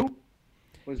Billy new?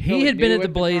 He had been at the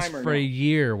Blaze for a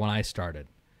year when I started.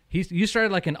 You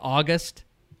started like in August,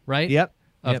 right? Yep.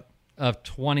 Of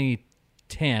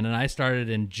 2010, and I started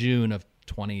in June of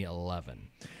 2011.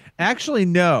 Actually,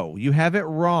 no, you have it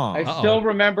wrong. I still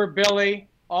remember, Billy,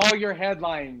 all your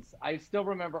headlines. I still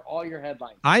remember all your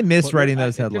headlines. I miss writing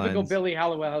those headlines. Typical Billy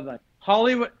Hallowell headline.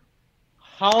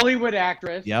 Hollywood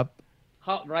actress. Yep.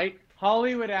 Right?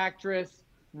 Hollywood actress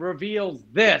reveals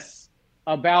this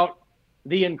about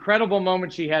the incredible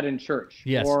moment she had in church.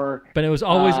 Yes. Or, but it was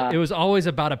always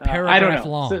about a paragraph I don't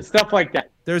know, long. Stuff like that.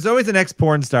 There's always an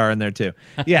ex-porn star in there too.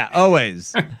 Yeah,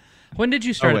 always. When did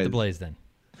you start at the Blaze then?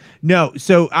 No,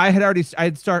 so I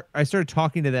started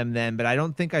talking to them then, but I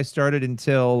don't think I started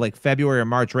until like February or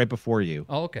March, right before you.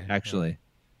 Oh, okay. Actually.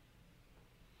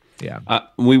 Yeah.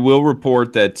 We will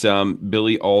report that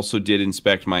Billy also did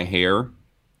inspect my hair.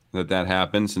 That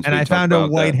happened since. And I found a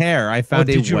white hair. I found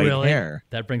a white hair.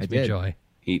 That brings me joy.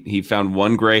 He found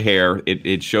one gray hair.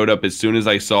 It showed up as soon as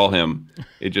I saw him.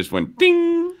 It just went ding.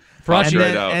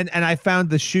 And I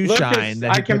found the shoe shine.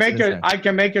 That I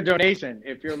can make a donation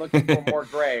if you're looking for more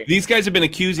gray. These guys have been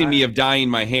accusing me of dyeing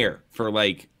my hair for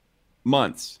like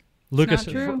months. Lucas,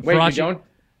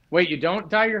 Wait, you don't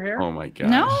dye your hair? Oh my god!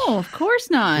 No, of course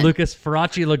not. Lucas,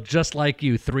 Faraci looked just like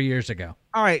you 3 years ago.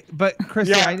 All right, but Chris,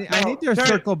 I need to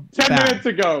circle 10 back. minutes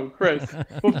ago, Chris.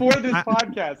 Before this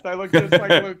podcast, I looked just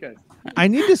like Lucas. I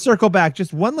need to circle back.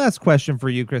 Just one last question for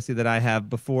you, Chrissy, that I have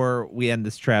before we end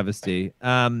this travesty.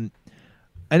 And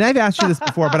I've asked you this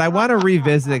before, but I want to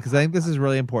revisit it because I think this is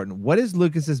really important. What is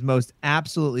Lucas's most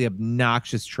absolutely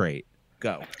obnoxious trait?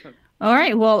 Go. All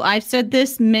right. Well, I've said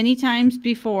this many times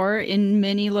before in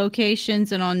many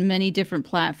locations and on many different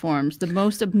platforms. The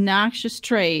most obnoxious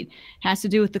trait has to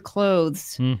do with the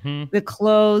clothes. Mm-hmm. The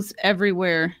clothes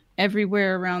everywhere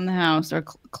around the house are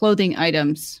clothing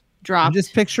items dropped. I'm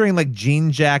just picturing like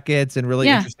jean jackets and really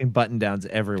interesting button downs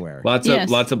everywhere. Lots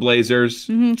of blazers,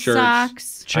 shirts.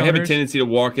 Socks. I have a tendency to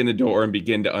walk in the door and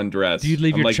begin to undress. Do you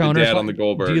leave I'm your like choners? the dad on the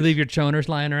Goldbergs. Do you leave your choners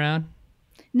lying around?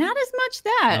 Not as much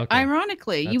that, Okay.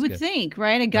 ironically. That's you would good. think,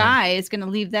 right? A guy is going to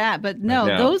leave that, but no,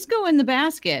 No. those go in the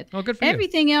basket. Oh, good for you.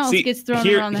 Everything else See, gets thrown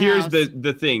around the here's house.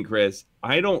 the thing, Chris.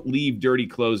 I don't leave dirty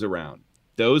clothes around.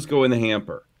 Those go in the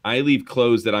hamper. I leave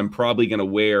clothes that I'm probably going to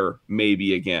wear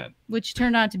maybe again. Which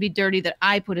turned out to be dirty that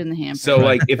I put in the hamper. So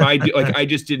like if I do, like I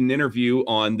just did an interview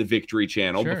on the Victory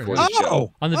Channel Sure. before the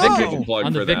show. On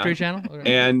the Victory Channel?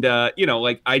 Okay. And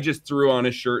like I just threw on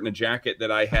a shirt and a jacket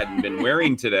that I hadn't been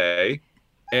wearing today.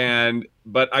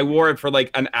 But I wore it for like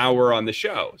an hour on the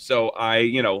show. So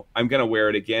I'm going to wear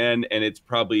it again, and it's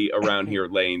probably around here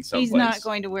laying someplace. He's not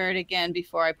going to wear it again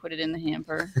before I put it in the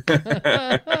hamper.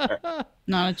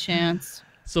 Not a chance.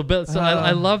 So, Bill,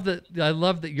 I love that. I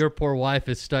love that your poor wife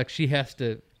is stuck. She has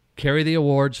to carry the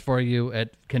awards for you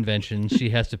at conventions. She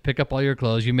has to pick up all your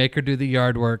clothes. You make her do the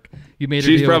yard work. You made her.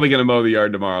 She's probably going to mow the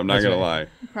yard tomorrow. I'm not going to lie.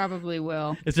 Probably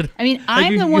will. Is it? I mean,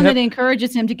 I'm the one that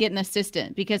encourages him to get an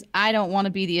assistant because I don't want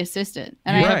to be the assistant,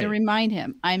 and I have to remind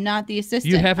him I'm not the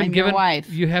assistant. I'm your wife.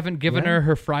 You haven't given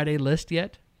her Friday list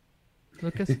yet,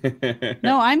 Lucas?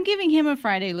 No, I'm giving him a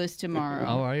Friday list tomorrow.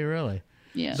 Oh, are you really?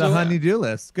 Yeah. The honey-do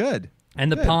list. Good. And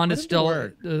the Good. pond Put is it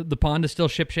to still the pond is still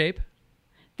shipshape.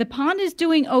 The pond is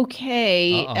doing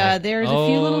okay. There's a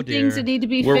few little things that need to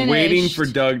be We're finished. waiting for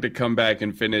Doug to come back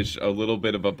and finish a little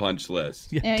bit of a punch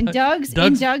list. In Doug's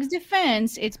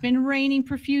defense, it's been raining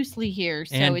profusely here,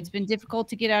 so it's been difficult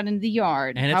to get out into the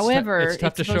yard. And However, it's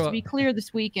tough to supposed show to be clear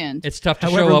this weekend. It's tough to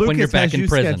However, show up Lucas when you're back has in you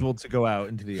prison. scheduled to go out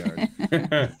into the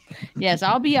yard. Yes,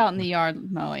 I'll be out in the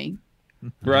yard mowing.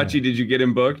 Barachi, did you get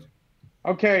him booked?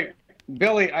 Okay,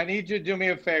 Billy, I need you to do me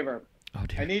a favor. Oh,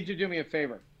 dear. I need you to do me a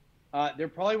favor. There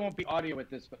probably won't be audio with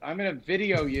this, but I'm going to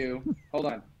video you. Hold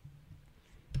on.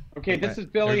 Okay, this is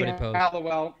Billy Everybody pose.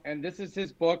 Hallowell, and this is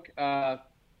his book.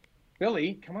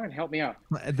 Billy, come on, help me out.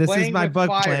 This is Playing my with book,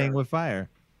 Fire. Playing with Fire.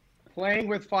 Playing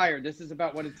with Fire. This is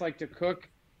about what it's like to cook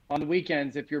on the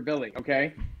weekends if you're Billy,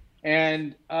 okay?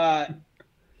 And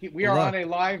we are on a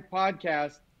live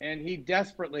podcast, and he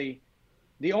desperately,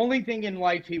 the only thing in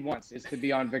life he wants is to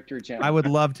be on Victory Channel. I would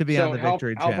love to be on the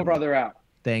Victory Channel. Help a brother out.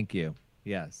 Thank you.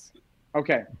 Yes.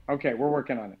 Okay, we're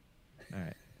working on it. All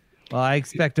right. Well, I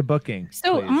expect a booking.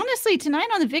 So please. honestly, tonight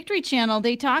on the Victory Channel,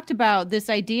 they talked about this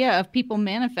idea of people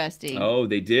manifesting. Oh,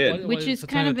 they did. Which is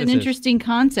kind of an interesting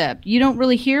concept. You don't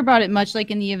really hear about it much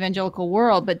like in the evangelical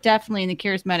world, but definitely in the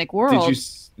charismatic world. Did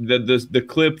you the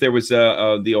clip? There was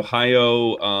the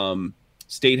Ohio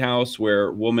State House where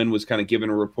a woman was kind of giving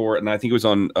a report, and I think it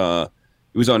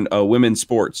was on women's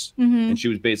sports, and she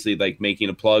was basically like making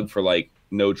a plug for like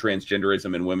no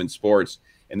transgenderism in women's sports.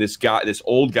 And this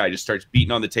old guy just starts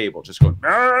beating on the table, just going,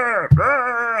 "Arr,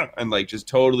 arr," and like just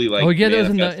totally like. Oh yeah, that was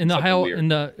in manifesting the Ohio something in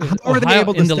weird. the How were they Ohio,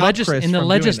 able to in the stop Chris in the from doing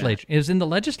legislature. It was in the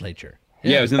legislature.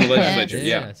 Yeah, it was in the legislature.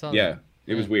 Yeah, I Yeah, saw yeah, that.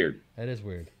 it was weird. That is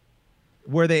weird.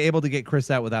 Were they able to get Chris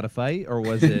out without a fight, or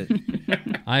was it?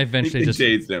 I eventually They just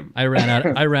chased him. I ran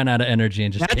out of energy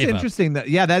and just That's gave up. interesting. That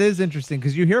that is interesting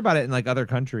because you hear about it in like other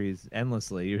countries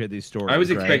endlessly. You hear these stories. I was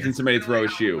right? expecting somebody to throw a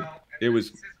shoe. It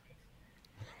was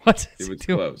What? it was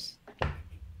close.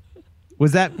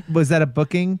 Was that a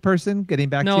booking person getting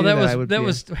back to No, you? that I was would that be-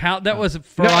 was how that was No,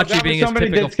 Farachi that being was his somebody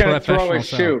typical that's going to throw professional a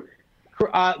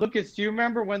self. shoe. Lucas, do you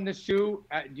remember when the shoe?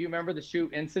 Do you remember the shoe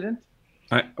incident?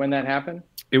 When that happened?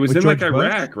 It was With in like George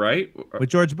Bush? Iraq, right? with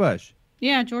George Bush.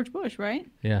 Yeah, George Bush, right?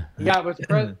 Yeah. Yeah, it was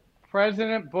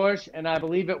President Bush, and I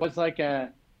believe it was like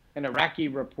an Iraqi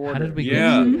reporter. How did we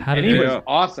Yeah. get? How And did he we? was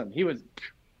awesome. He was.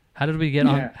 How did we get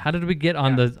on? Yeah. How did we get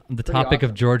on the Pretty topic of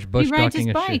awesome. George Bush He rides his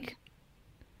ducking a shoe? bike.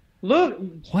 Look,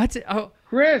 What? Oh,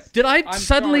 Chris. did I I'm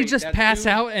suddenly sorry, just that's pass too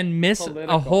out and miss a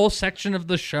political. whole section of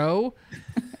the show?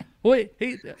 Wait,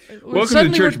 hey, Welcome to suddenly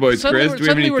the Church we're- Boys, suddenly Chris. we're- Do we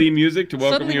have any suddenly we're- theme music to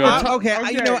welcome suddenly you we're up? ta- Okay,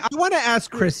 Okay. I want to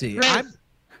ask Chrissy.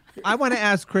 I want to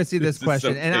ask Chrissy this This is so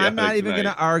question, and I'm not chaotic even going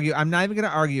to tonight. argue. I'm not even going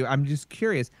to argue. I'm just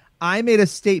curious. I made a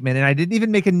statement, and I didn't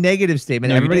even make a negative statement.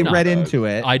 No, you Everybody did not. read into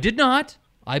it. I did not.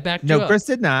 I backed you No, up. Chris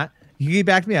did not. He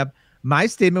backed me up. My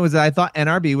statement was that I thought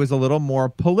NRB was a little more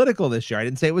political this year. I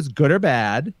didn't say it was good or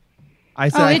bad. I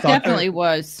said I it thought definitely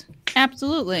was.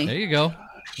 Absolutely. There you go.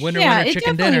 Winner, Yeah, winner, it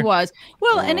chicken definitely dinner. was.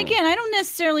 Well, and again, I don't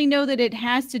necessarily know that it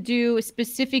has to do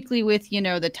specifically with,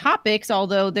 the topics,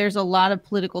 although there's a lot of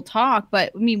political talk.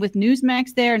 But I mean, with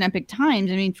Newsmax there and Epic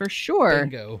Times, I mean, for sure.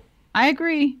 Bingo. I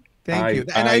agree. Thank you.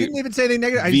 And I didn't even say anything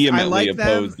negative. I vehemently like them.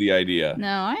 oppose the idea. No,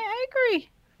 I agree.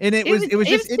 And it was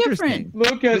just different. interesting.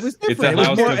 Lucas, It was It's a different. It was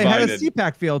house more, it had a divided.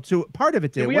 CPAC feel to part of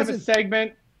it. Did. can we It have a wasn't.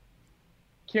 segment?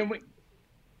 Can we? Go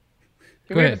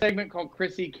Can we have a ahead. segment called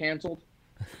Chrissy Canceled?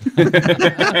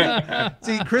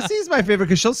 See, Chrissy's my favorite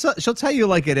because she'll tell you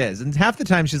like it is, and half the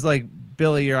time she's like,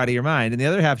 "Billy, you're out of your mind," and the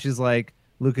other half she's like,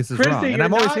 "Lucas is Chrissy, wrong," and you're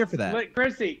I'm always not- here for that. Look,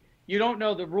 Chrissy, you don't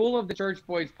know the rule of the Church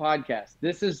Boys podcast.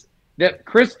 This is that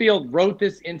Chris Field wrote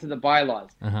this into the bylaws.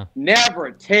 Uh-huh.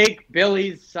 Never take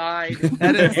Billy's side.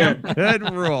 That is a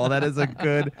good rule. That is a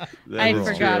good. That I is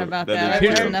forgot true. about That that. is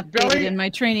I true. wasn't updated Billy- in my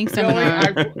training Billy,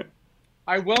 seminar.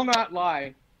 I will not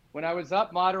lie. When I was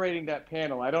up moderating that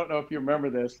panel, I don't know if you remember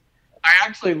this. I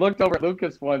actually looked over at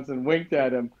Lucas once and winked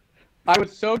at him. I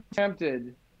was so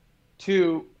tempted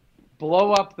to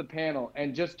blow up the panel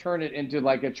and just turn it into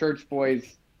like a Church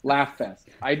Boys laugh fest.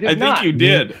 I did I not. think you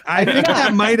did. I think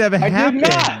that might have I did happened.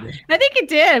 not. I think it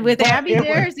did with But Abby it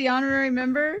there was- as the honorary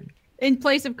member in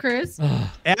place of Chris.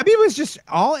 Abby was just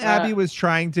all Abby was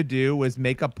trying to do was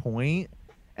make a point,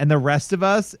 and the rest of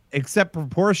us, except for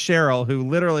poor Cheryl, who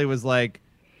literally was like,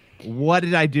 "What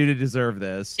did I do to deserve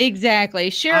this?" Exactly.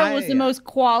 Cheryl was the most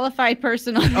qualified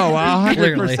person on Oh,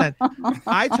 Clearly. 100%.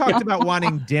 I talked about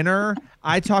wanting dinner.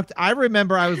 I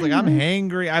remember I was like, I'm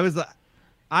hangry.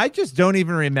 I just don't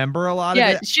even remember a lot of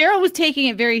Yeah, it. Cheryl was taking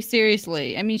it very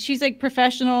seriously. I mean, she's like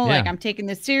professional. Yeah. Like, I'm taking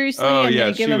this seriously. Oh, I'm yeah,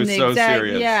 gonna give she him was the so exact.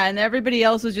 serious. Yeah, and everybody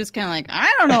else was just kind of like, I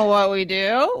don't know what we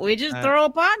do. We just throw a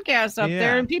podcast up yeah.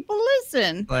 there and people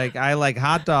listen. Like I like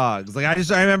hot dogs. Like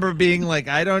I remember being like,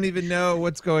 I don't even know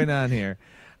what's going on here.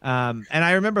 And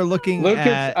I remember looking Lucas,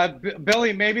 at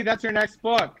Billy, maybe that's your next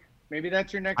book. Maybe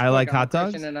that's your next I book. Like I'm a Hot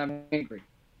Dogs? Christian and I'm angry.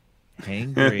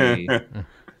 hangry.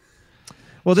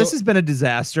 Well, this has been a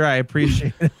disaster. I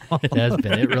appreciate it. It has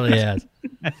been. It really has.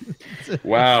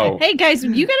 Wow. Hey guys,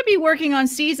 you got to be working on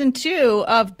season 2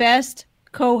 of Best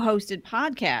Co-hosted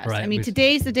Podcast. Right, I mean, we-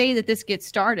 today's the day that this gets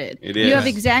started. It You have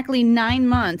is. exactly 9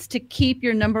 months to keep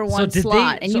your number one did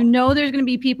slot, they- and so- you know there's going to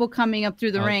be people coming up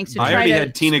through the ranks to I try already to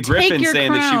had Tina take Griffin your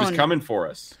saying that she was crown. coming for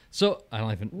us. So I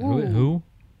don't even Ooh. who?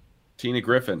 Tina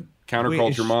Griffin,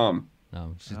 counterculture Wait, mom.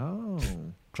 No, she's Oh,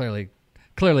 clearly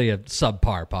a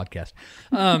subpar podcast.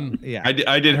 yeah.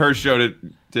 I did her show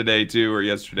today too, or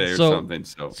yesterday, or something.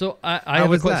 So I How have a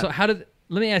was question. that? So how did?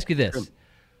 Let me ask you this: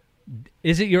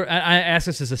 Is it your? I ask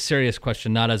this as a serious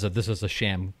question, not as a this is a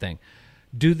sham thing.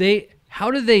 Do they?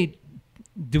 How do they?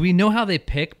 Do we know how they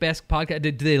pick best podcast?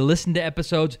 Do they listen to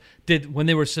episodes? Did when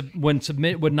they were when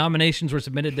nominations were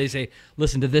submitted, they say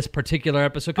listen to this particular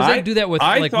episode because they do that with.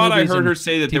 I like, thought I movies heard and her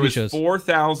say that there TV was shows.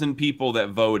 4,000 people that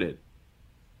voted.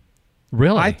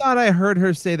 Really? I thought I heard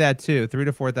her say that too. 3,000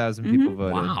 to 4,000 people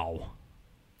voted. Wow.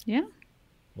 Yeah.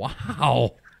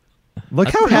 Wow. Look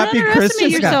how Don't happy Chris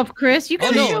underestimate just got. yourself, Chris. You got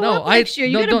to no, show no, up next year.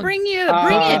 You got to don't- bring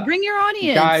it. Bring your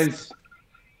audience. Guys,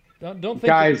 Don't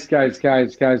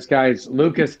think guys.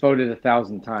 Lucas voted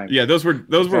 1,000 times. Yeah, those were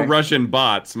Okay. Russian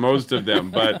bots, most of them,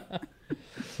 but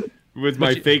with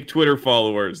my fake Twitter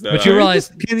followers. That But you realize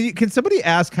Can somebody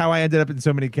ask how I ended up in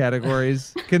so many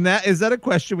categories? Is that a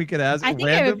question we could ask? I think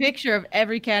I have a Random? picture of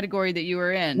every category that you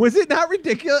were in. Was it not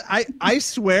ridiculous? I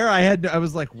swear I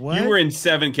was like, what? you were in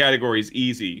 7 categories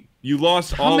easy. You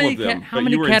lost How all many of them, ca- how but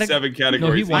many you were in categ- 7 No,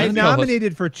 categories. he won. I One easy. co-host.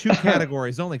 nominated for 2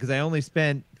 categories only because I only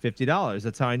spent $50.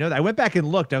 That's how I know that. I went back and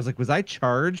looked. I was like, was I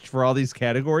charged for all these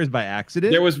categories by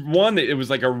accident? There was one that it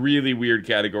was like a really weird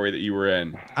category that you were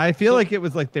in. I feel like it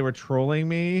was like they were trolling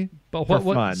me. But for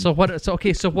what? fun. So what? So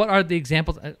okay. So what are the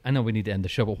examples? I know we need to end the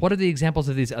show, but what are the examples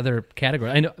of these other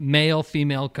categories? I know male,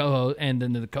 female, co-host, and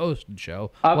then the co-hosted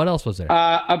show. What else was there?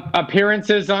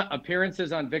 Appearances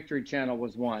on Victory Channel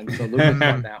was one, so Lucas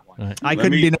won that one. Right. I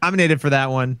couldn't be nominated for that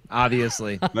one,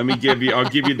 obviously. Let me give you. I'll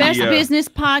give you Best the. business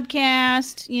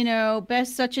podcast,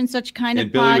 best such and such kind And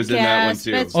of Billy podcast. was in that one,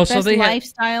 too. Best, Oh, so best they had-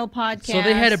 lifestyle podcast. So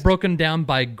they had it broken down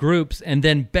by groups, and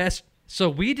then best. So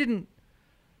we didn't.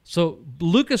 So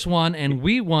Lucas won, and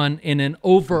we won in an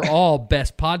overall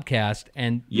best podcast,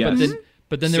 and Yes.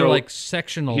 but then there So, were like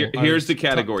sectional. Here's the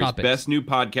categories: topics. best new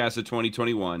podcast of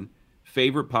 2021,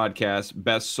 favorite podcast,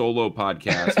 best solo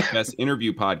podcast, best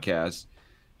interview podcast,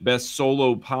 best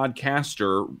solo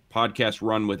podcaster, podcast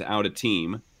run without a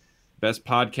team, best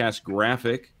podcast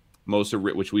graphic,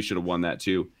 which we should have won that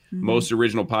too. Mm-hmm. Most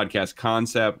original podcast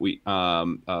concept. We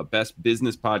best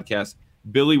business podcast.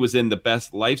 Billy was in the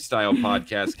best lifestyle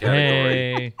podcast category.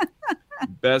 Hey.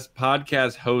 Best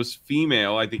podcast host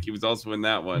female. I think he was also in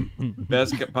that one.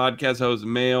 Best podcast host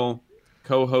male,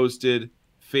 co-hosted,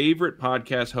 favorite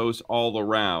podcast host all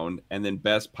around, and then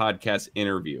best podcast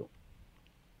interview.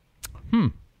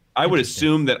 I would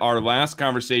assume that our last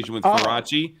conversation with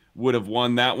Faraci would have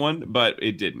won that one, but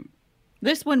it didn't.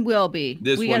 This one will be.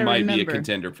 This We one gotta might be a remember.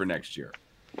 contender for next year.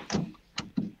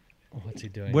 What's he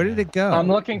doing? Where did it go? I'm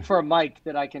looking for a mic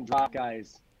that I can drop,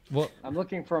 guys. Well, I'm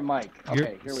looking for a mic. you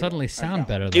Okay, here we suddenly go. sound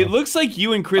better, though. It looks like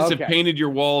you and Chris have Okay. painted your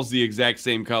walls the exact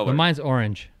same color. But mine's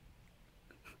orange.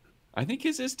 I think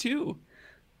his is too.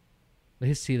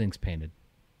 His ceiling's painted.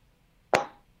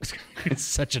 It's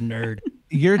such a nerd.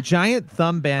 Your giant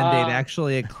thumb band-aid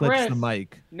actually eclipsed Chris. the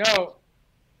mic. No,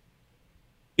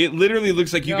 It literally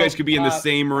looks like you No, guys could be in the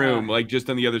same room, like just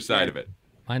on the other side of it.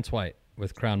 Mine's white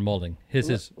with crown molding. His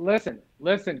is listen.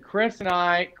 Chris and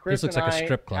I looks like a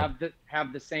strip club.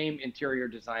 have the same interior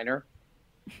designer,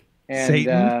 and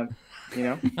Satan? you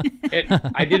know,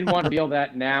 I didn't want to reveal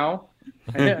that now.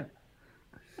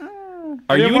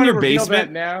 Are you in your That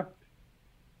basement? now?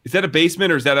 Is that a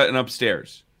basement or is that an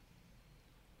upstairs?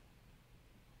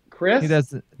 Chris? He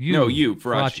doesn't. No, you,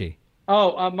 Faraci.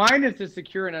 Oh, mine is a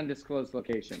secure and undisclosed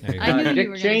location. There you go. I knew Dick you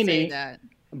were going to Cheney, say that.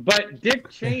 but Dick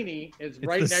Cheney is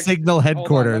right the next. Signal Hold on,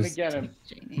 headquarters. let me get him.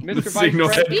 Cheney. Mr. The Vice Signal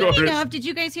President. headquarters. Speaking of, did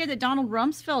you guys hear that Donald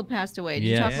Rumsfeld passed away? Did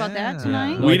you Yes. talk about that Yeah.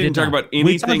 tonight? No, I We did didn't talk not. about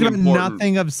We talked anything about important.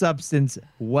 nothing of substance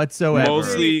whatsoever.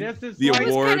 Mostly This is the like- It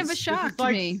was kind of a awards. shock This is to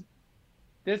like- me.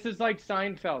 This is like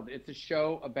Seinfeld. It's a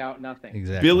show about nothing.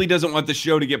 Exactly. Billy doesn't want the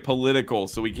show to get political,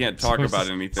 so we can't talk So about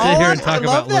sit anything. here and I talk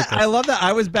love about that. Lucas. I love that.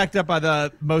 I was backed up by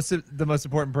the most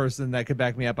important person that could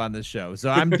back me up on this show.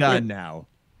 So I'm done now.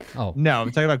 Oh. No,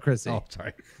 I'm talking about Chrissy. Oh,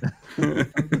 sorry.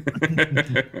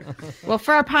 Well,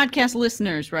 for our podcast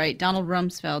listeners, right? Donald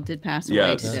Rumsfeld did pass away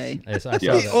Yes. today. Yes, I saw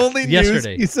Yes. that. The only news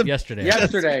yesterday. piece of- Yesterday.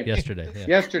 Yesterday. Yesterday. Yeah.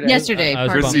 Yesterday. Yesterday, I was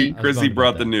pardon bummed. me. Chrissy, I was Chrissy bummed brought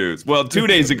about the that. news. Well, 2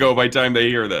 days ago by the time they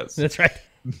hear this. That's right.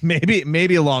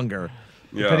 Maybe longer,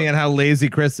 depending on how lazy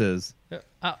Chris is.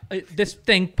 This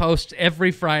thing posts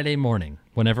every Friday morning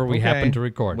whenever we happen Okay. to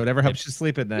record. Whatever helps you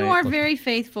sleep at night. You are very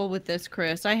faithful with this,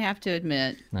 Chris. I have to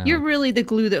admit. No. You're really the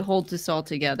glue that holds us all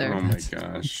together. Oh my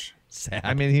gosh. Sad.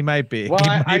 I mean, he might be. Well, He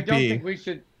I might don't be. think we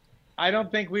should. I don't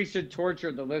think we should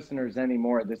torture the listeners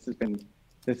anymore. This has been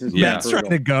Yeah. Matt's trying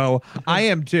to go. I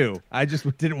am too. I just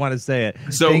didn't want to say it.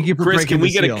 So, Thank you for Chris, breaking can we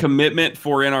the get a seal. commitment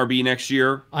for NRB next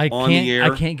year I on the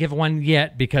air? can't give one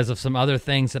yet because of some other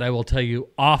things that I will tell you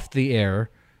off the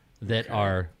air that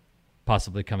are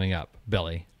possibly coming up.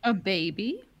 Billy. A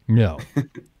baby? No.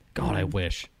 God, I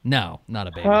wish. No, not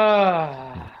a baby.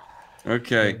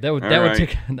 Okay. That would All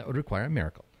right. that would require a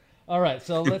miracle. All right,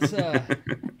 so let's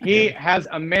He has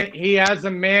a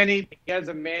mani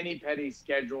pedi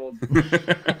scheduled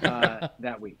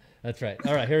that week. That's right.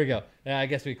 All right, here we go. I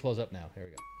guess we close up now. Here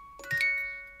we go.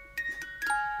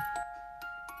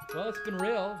 Well, it's been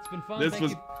real. It's been fun. This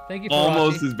was Thank you,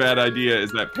 almost Faraci. as bad idea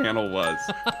as that panel was.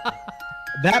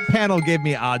 That panel gave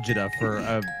me agita for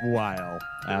a while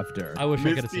after. I wish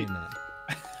I could have Misty- seen that.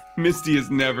 Misty is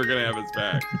never going to have his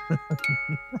back.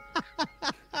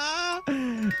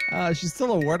 She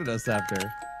still awarded us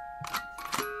after.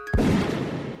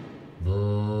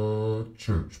 The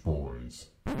Church Boys.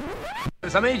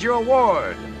 It's a major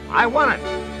award. I won it. Do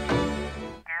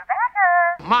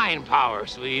better. Mind power,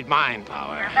 sweet mind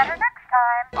power. Do better next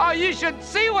time. Oh, you should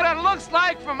see what it looks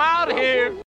like from out here.